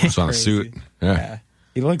puts on a suit. Yeah.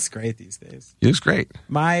 He looks great these days. He looks great.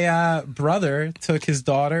 My brother took his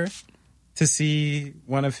daughter to see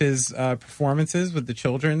one of his performances with the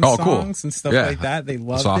children's songs and stuff like that. They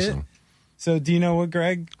loved it. So do you know what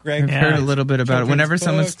Greg I've heard a little bit about it. Whenever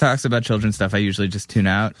someone talks about children's stuff, I usually just tune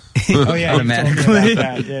out. Oh yeah, automatically.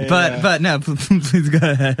 But no, please go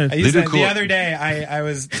ahead. The other day I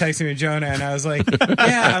was texting with Jonah and I was like,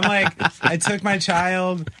 I took my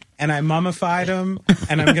child and I mummified him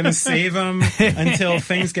and I'm gonna save him until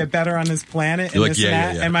things get better on this planet and this and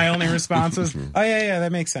that. And my only response was, oh yeah,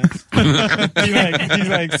 that makes sense. he's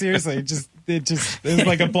like, seriously, it was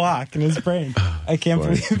like a block in his brain. I can't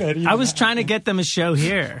believe that. I was trying to get them a show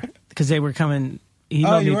here because they were coming.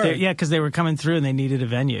 Because they were coming through and they needed a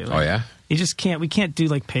venue. Oh yeah. You just can't. We can't do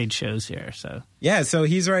like paid shows here. So so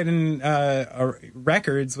he's writing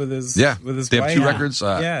records with his They wife. have 2 records.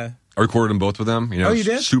 I recorded them both with them. Oh, you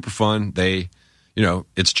did? Super fun. They,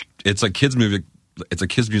 it's like kids music. It's like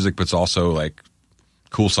kids music, but it's also like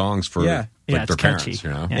cool songs for their catchy. parents.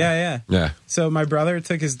 Yeah. So my brother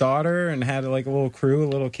took his daughter and had like a little crew of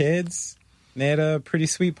little kids. And they had a pretty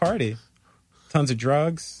sweet party. Tons of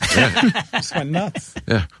drugs. Just went nuts.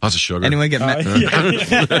 Yeah, lots of sugar. Anyone get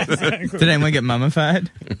exactly. Did anyone get mummified?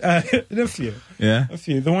 A few. Yeah. A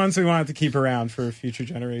few. The ones we wanted to keep around for future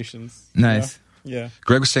generations. Nice. Yeah.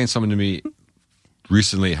 Greg was saying something to me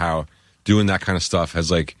recently how doing that kind of stuff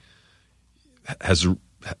has I don't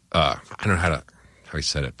know how he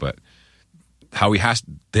said it, but how they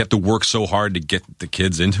have to work so hard to get the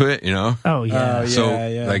kids into it, Oh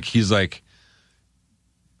yeah. Like he's like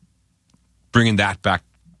bringing that back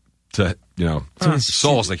to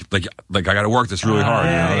souls like I got to work this really hard,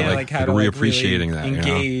 like how to reappreciating really that,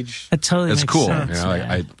 engage. That totally it's makes cool. sense,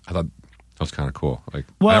 I thought that was kind of cool. Like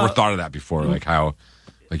I never thought of that before. Like how.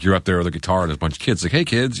 Like you're up there with a guitar and there's a bunch of kids. Like, hey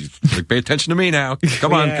kids, pay attention to me now.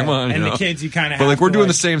 Come on. And the kids, you kind of. But like we're doing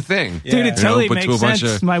the same thing, dude. It totally makes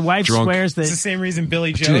sense. My wife swears that it's the same reason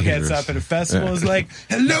Billy Joe gets up at a festival is like,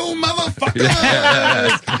 "Hello, motherfuckers!"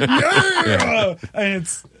 And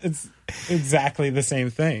it's exactly the same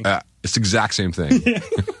thing. It's the exact same thing.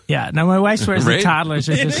 No, my wife swears that toddlers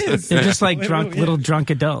are they're just like little drunk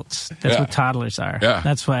adults. That's what toddlers are. Yeah.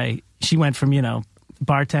 That's why she went from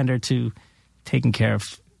bartender to taking care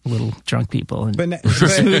of little drunk people and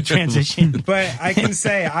smooth transition. But I can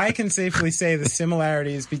safely say the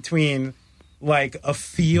similarities between like a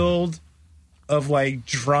field of like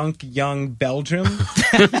drunk young Belgium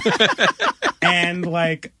and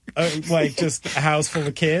like just a house full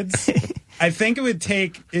of kids. I think it'd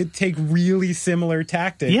take really similar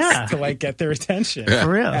tactics to like get their attention. For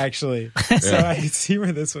real. Actually. So I can see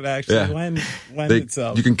where this would actually lend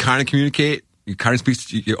itself. You can kind of communicate. You kind of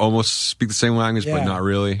you almost speak the same language, but not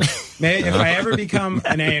really. Maybe if I ever become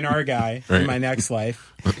an A&R guy in my next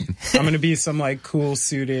life, I'm going to be some like cool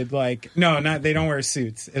suited, like, they don't wear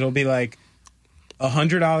suits. It'll be like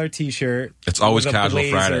 $100 t-shirt. It's always with a casual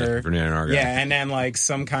blazer. Friday if you're in Ann Arbor. Yeah, and then like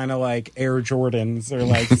some kind of like Air Jordans or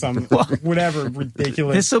like some whatever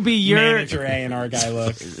ridiculous. This will be your manager A&R guy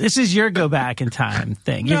look. This is your go back in time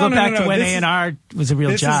thing. You No, go no, back no, to when this is- A&R was a real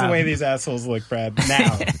This job. is the way these assholes look, Brad.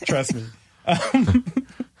 Now, trust me.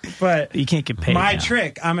 But you can't get paid. my now.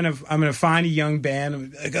 trick, I'm gonna find a young band.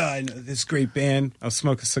 I'm like, oh, I know this great band. I'll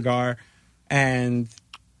smoke a cigar, and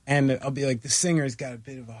I'll be like, the singer's got a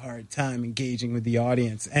bit of a hard time engaging with the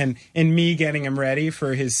audience, and me getting him ready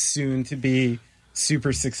for his soon to be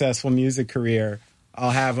super successful music career. I'll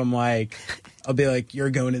have him like, I'll be like, you're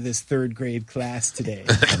going to this 3rd grade class today,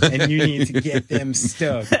 and you need to get them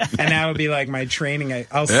stoked. And that'll be like my training.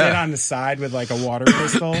 I'll sit on the side with like a water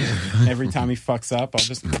pistol. And every time he fucks up, I'll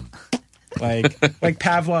just like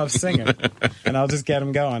Pavlov's singer, and I'll just get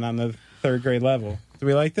him going on the 3rd grade level. Do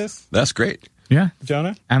we like this, That's great. Yeah,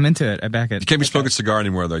 Jonah? I'm into it. I back it. You can't be smoking a cigar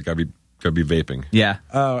anymore, though. You gotta be vaping. Yeah,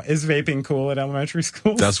 Oh, is vaping cool at elementary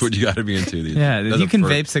school? That's what you gotta be into these yeah. days. You can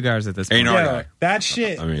vape cigars at this point. A&R Yo, guy. that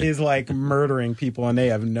shit I mean- is like murdering people, and they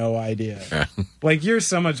have no idea. Yeah. Like, you're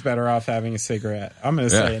so much better off having a cigarette. I'm going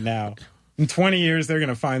to say it now. In 20 years, they're going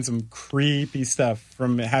to find some creepy stuff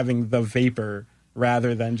from having the vapor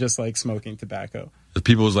rather than just like smoking tobacco. The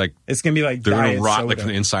people was like, It's going to be like they're diet gonna rot soda. like from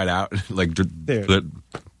the inside out. Like Dude.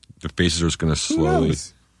 the faces are just gonna slowly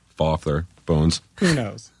knows? fall off their bones. Who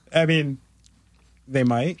knows? I mean, they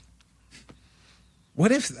might.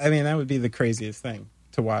 What if, I mean, that would be the craziest thing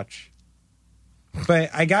to watch. But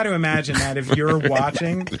I got to imagine that if you're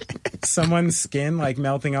watching someone's skin like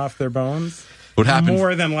melting off their bones, What happened?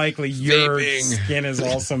 more than likely your Vaping. skin is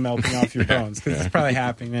also melting off your bones, because it's probably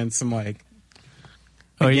happening in some like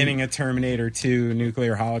Or you- beginning a Terminator 2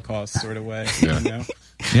 nuclear holocaust sort of way. Yeah. You know?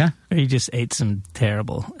 Yeah, Or you just ate some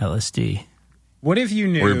terrible LSD. What if you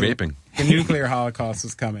knew Or you're vaping. the nuclear holocaust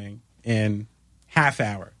was coming in half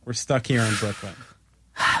hour? We're stuck here in Brooklyn.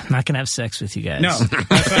 I'm not going to have sex with you guys. No,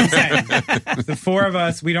 that's what I'm saying. The 4 of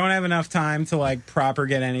us, we don't have enough time to like proper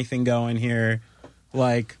get anything going here.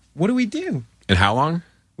 Like, what do we do? And how long?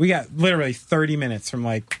 We got literally 30 minutes from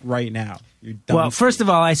like right now. You're done. Well, first of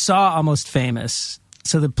all, I saw Almost Famous.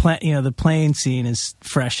 So the plane scene is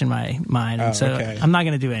fresh in my mind. And Oh, so okay. I'm not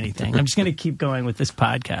going to do anything. I'm just going to keep going with this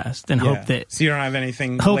podcast and Yeah. hope that So you don't have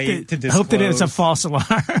anything late to disclose. hope that it's a false alarm.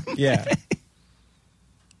 Yeah.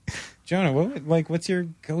 Jonah, what's your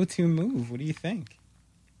go-to move? What do you think?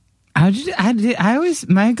 I always,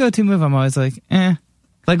 my go-to move, I'm always like, eh.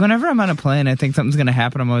 Like whenever I'm on a plane, I think something's gonna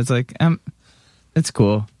happen. I'm always like, it's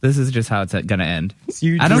cool. This is just how it's gonna end. So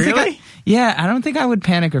you I don't Really? think I don't think I would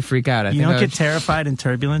panic or freak out. I You think don't I get would- terrified in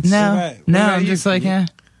turbulence? No, What no. about I'm you? just like,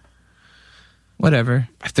 whatever.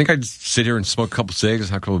 I think I'd sit here and smoke a couple cigs and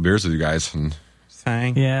have a couple beers with you guys. And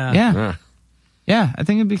Sang. Yeah. Yeah, yeah. I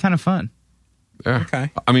think it'd be kind of fun. yeah.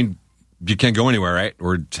 Okay. I mean, you can't go anywhere, right?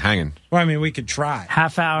 We're hanging. Well, I mean, we could try.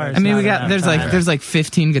 Half hour. is I mean, not we got enough time. there's like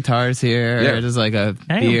 15 guitars here. Yeah. There's like a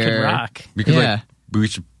Anyone beer. could rock. We could Yeah.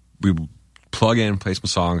 we plug in, play some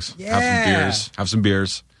songs, Yeah. have some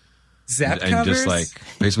beers, Zepp and covers? just like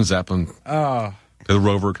play some Zeppelin. Oh, Play the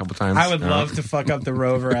Rover a couple times. I would you know? love to fuck up the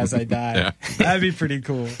Rover as I die. Yeah. That'd be pretty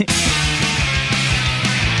cool.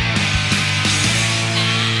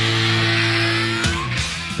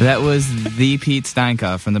 That was the Pete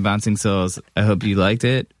Steinkopf from the Bouncing Souls. I hope you liked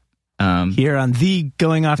it. Here on the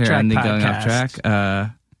Going Off Here Track on the podcast. Going Off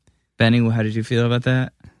Track. Benny, how did you feel about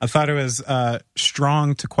that? I thought it was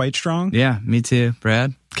strong to quite strong. Yeah, me too.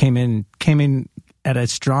 Brad? Came in at a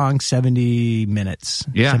strong 70 minutes.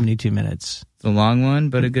 Yeah. 72 minutes. It's a long one,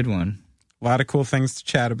 but a good one. A lot of cool things to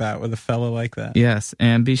chat about with a fellow like that. Yes,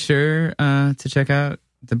 and be sure to check out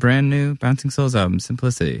the brand new Bouncing Souls album,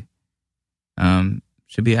 Simplicity.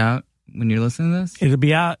 Should be out when you're listening to this, It'll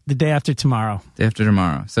be out the day after tomorrow, day after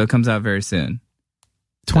tomorrow. So it comes out very soon.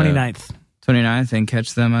 29th. 29th, and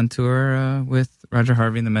catch them on tour with Roger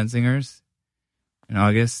Harvey and the Menzingers in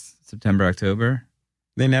August, September, October.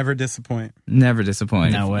 They never disappoint. Never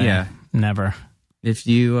disappoint. No way. Yeah. Never. If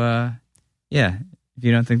you, if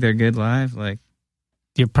you don't think they're good live, like,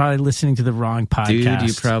 You're probably listening to the wrong podcast. dude,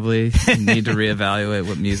 you probably need to reevaluate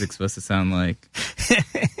what music's supposed to sound like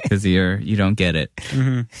because you don't get it.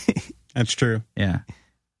 Mm-hmm. That's true. Yeah.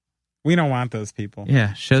 We don't want those people.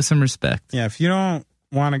 Yeah. Show some respect. Yeah, if you don't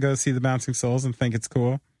want to go see the Bouncing Souls and think it's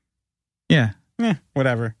cool, Yeah.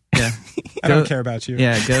 whatever. Yeah. I don't care about you.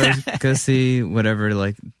 Yeah. Go see whatever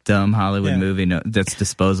like dumb Hollywood Yeah. movie that's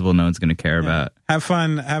disposable. No one's going to care about. Have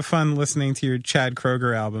fun listening to your Chad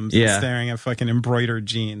Kroger albums Yeah. and staring at fucking embroidered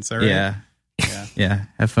jeans. All right? Yeah. Yeah. Yeah.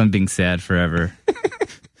 Have fun being sad forever.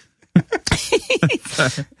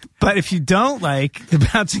 But if you don't like the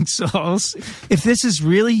Bouncing Souls, if this is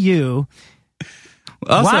really you,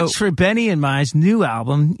 Also, watch for Benny and Mai's new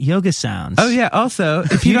album, Yoga Sounds. Oh yeah. Also,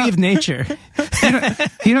 if you Beauty don't, of Nature.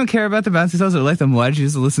 if you don't care about the Bouncing Souls or like them, why'd you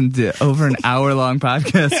just listen to over an hour-long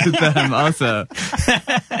podcast with them? Also,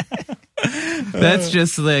 that's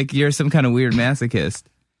just like you're some kind of weird masochist.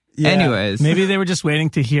 Yeah. Anyways, Maybe they were just waiting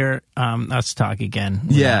to hear us talk again.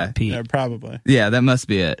 without Yeah. Pete. Yeah, probably. yeah, that must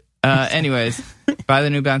be it. Anyways, buy the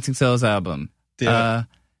new Bouncing Souls album. Yeah.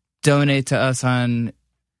 Donate to us on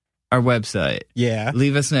our website. Yeah.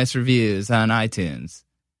 Leave us nice reviews on iTunes.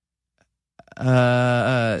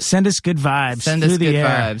 Send us good vibes. Send through us the good air.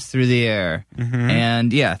 vibes through the air. Mm-hmm.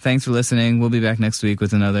 And yeah, thanks for listening. We'll be back next week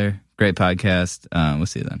with another great podcast. We'll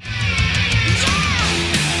see you then.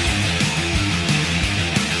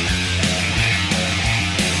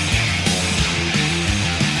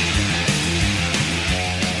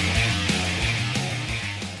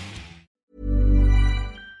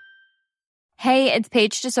 Hey, it's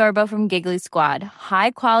Paige DeSorbo from Giggly Squad.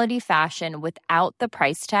 High quality fashion without the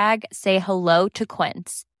price tag. Say hello to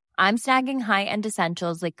Quince. I'm snagging high-end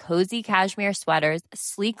essentials like cozy cashmere sweaters,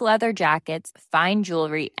 sleek leather jackets, fine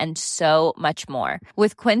jewelry, and so much more.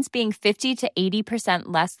 With Quince being 50 to 80%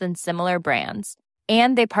 less than similar brands.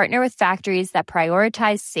 And they partner with factories that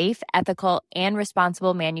prioritize safe, ethical, and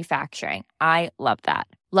responsible manufacturing. I love that.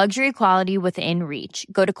 Luxury quality within reach.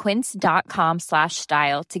 Go to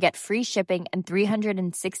quince.com/style to get free shipping and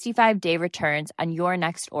 365-day returns on your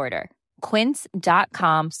next order.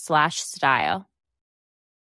 Quince.com/style.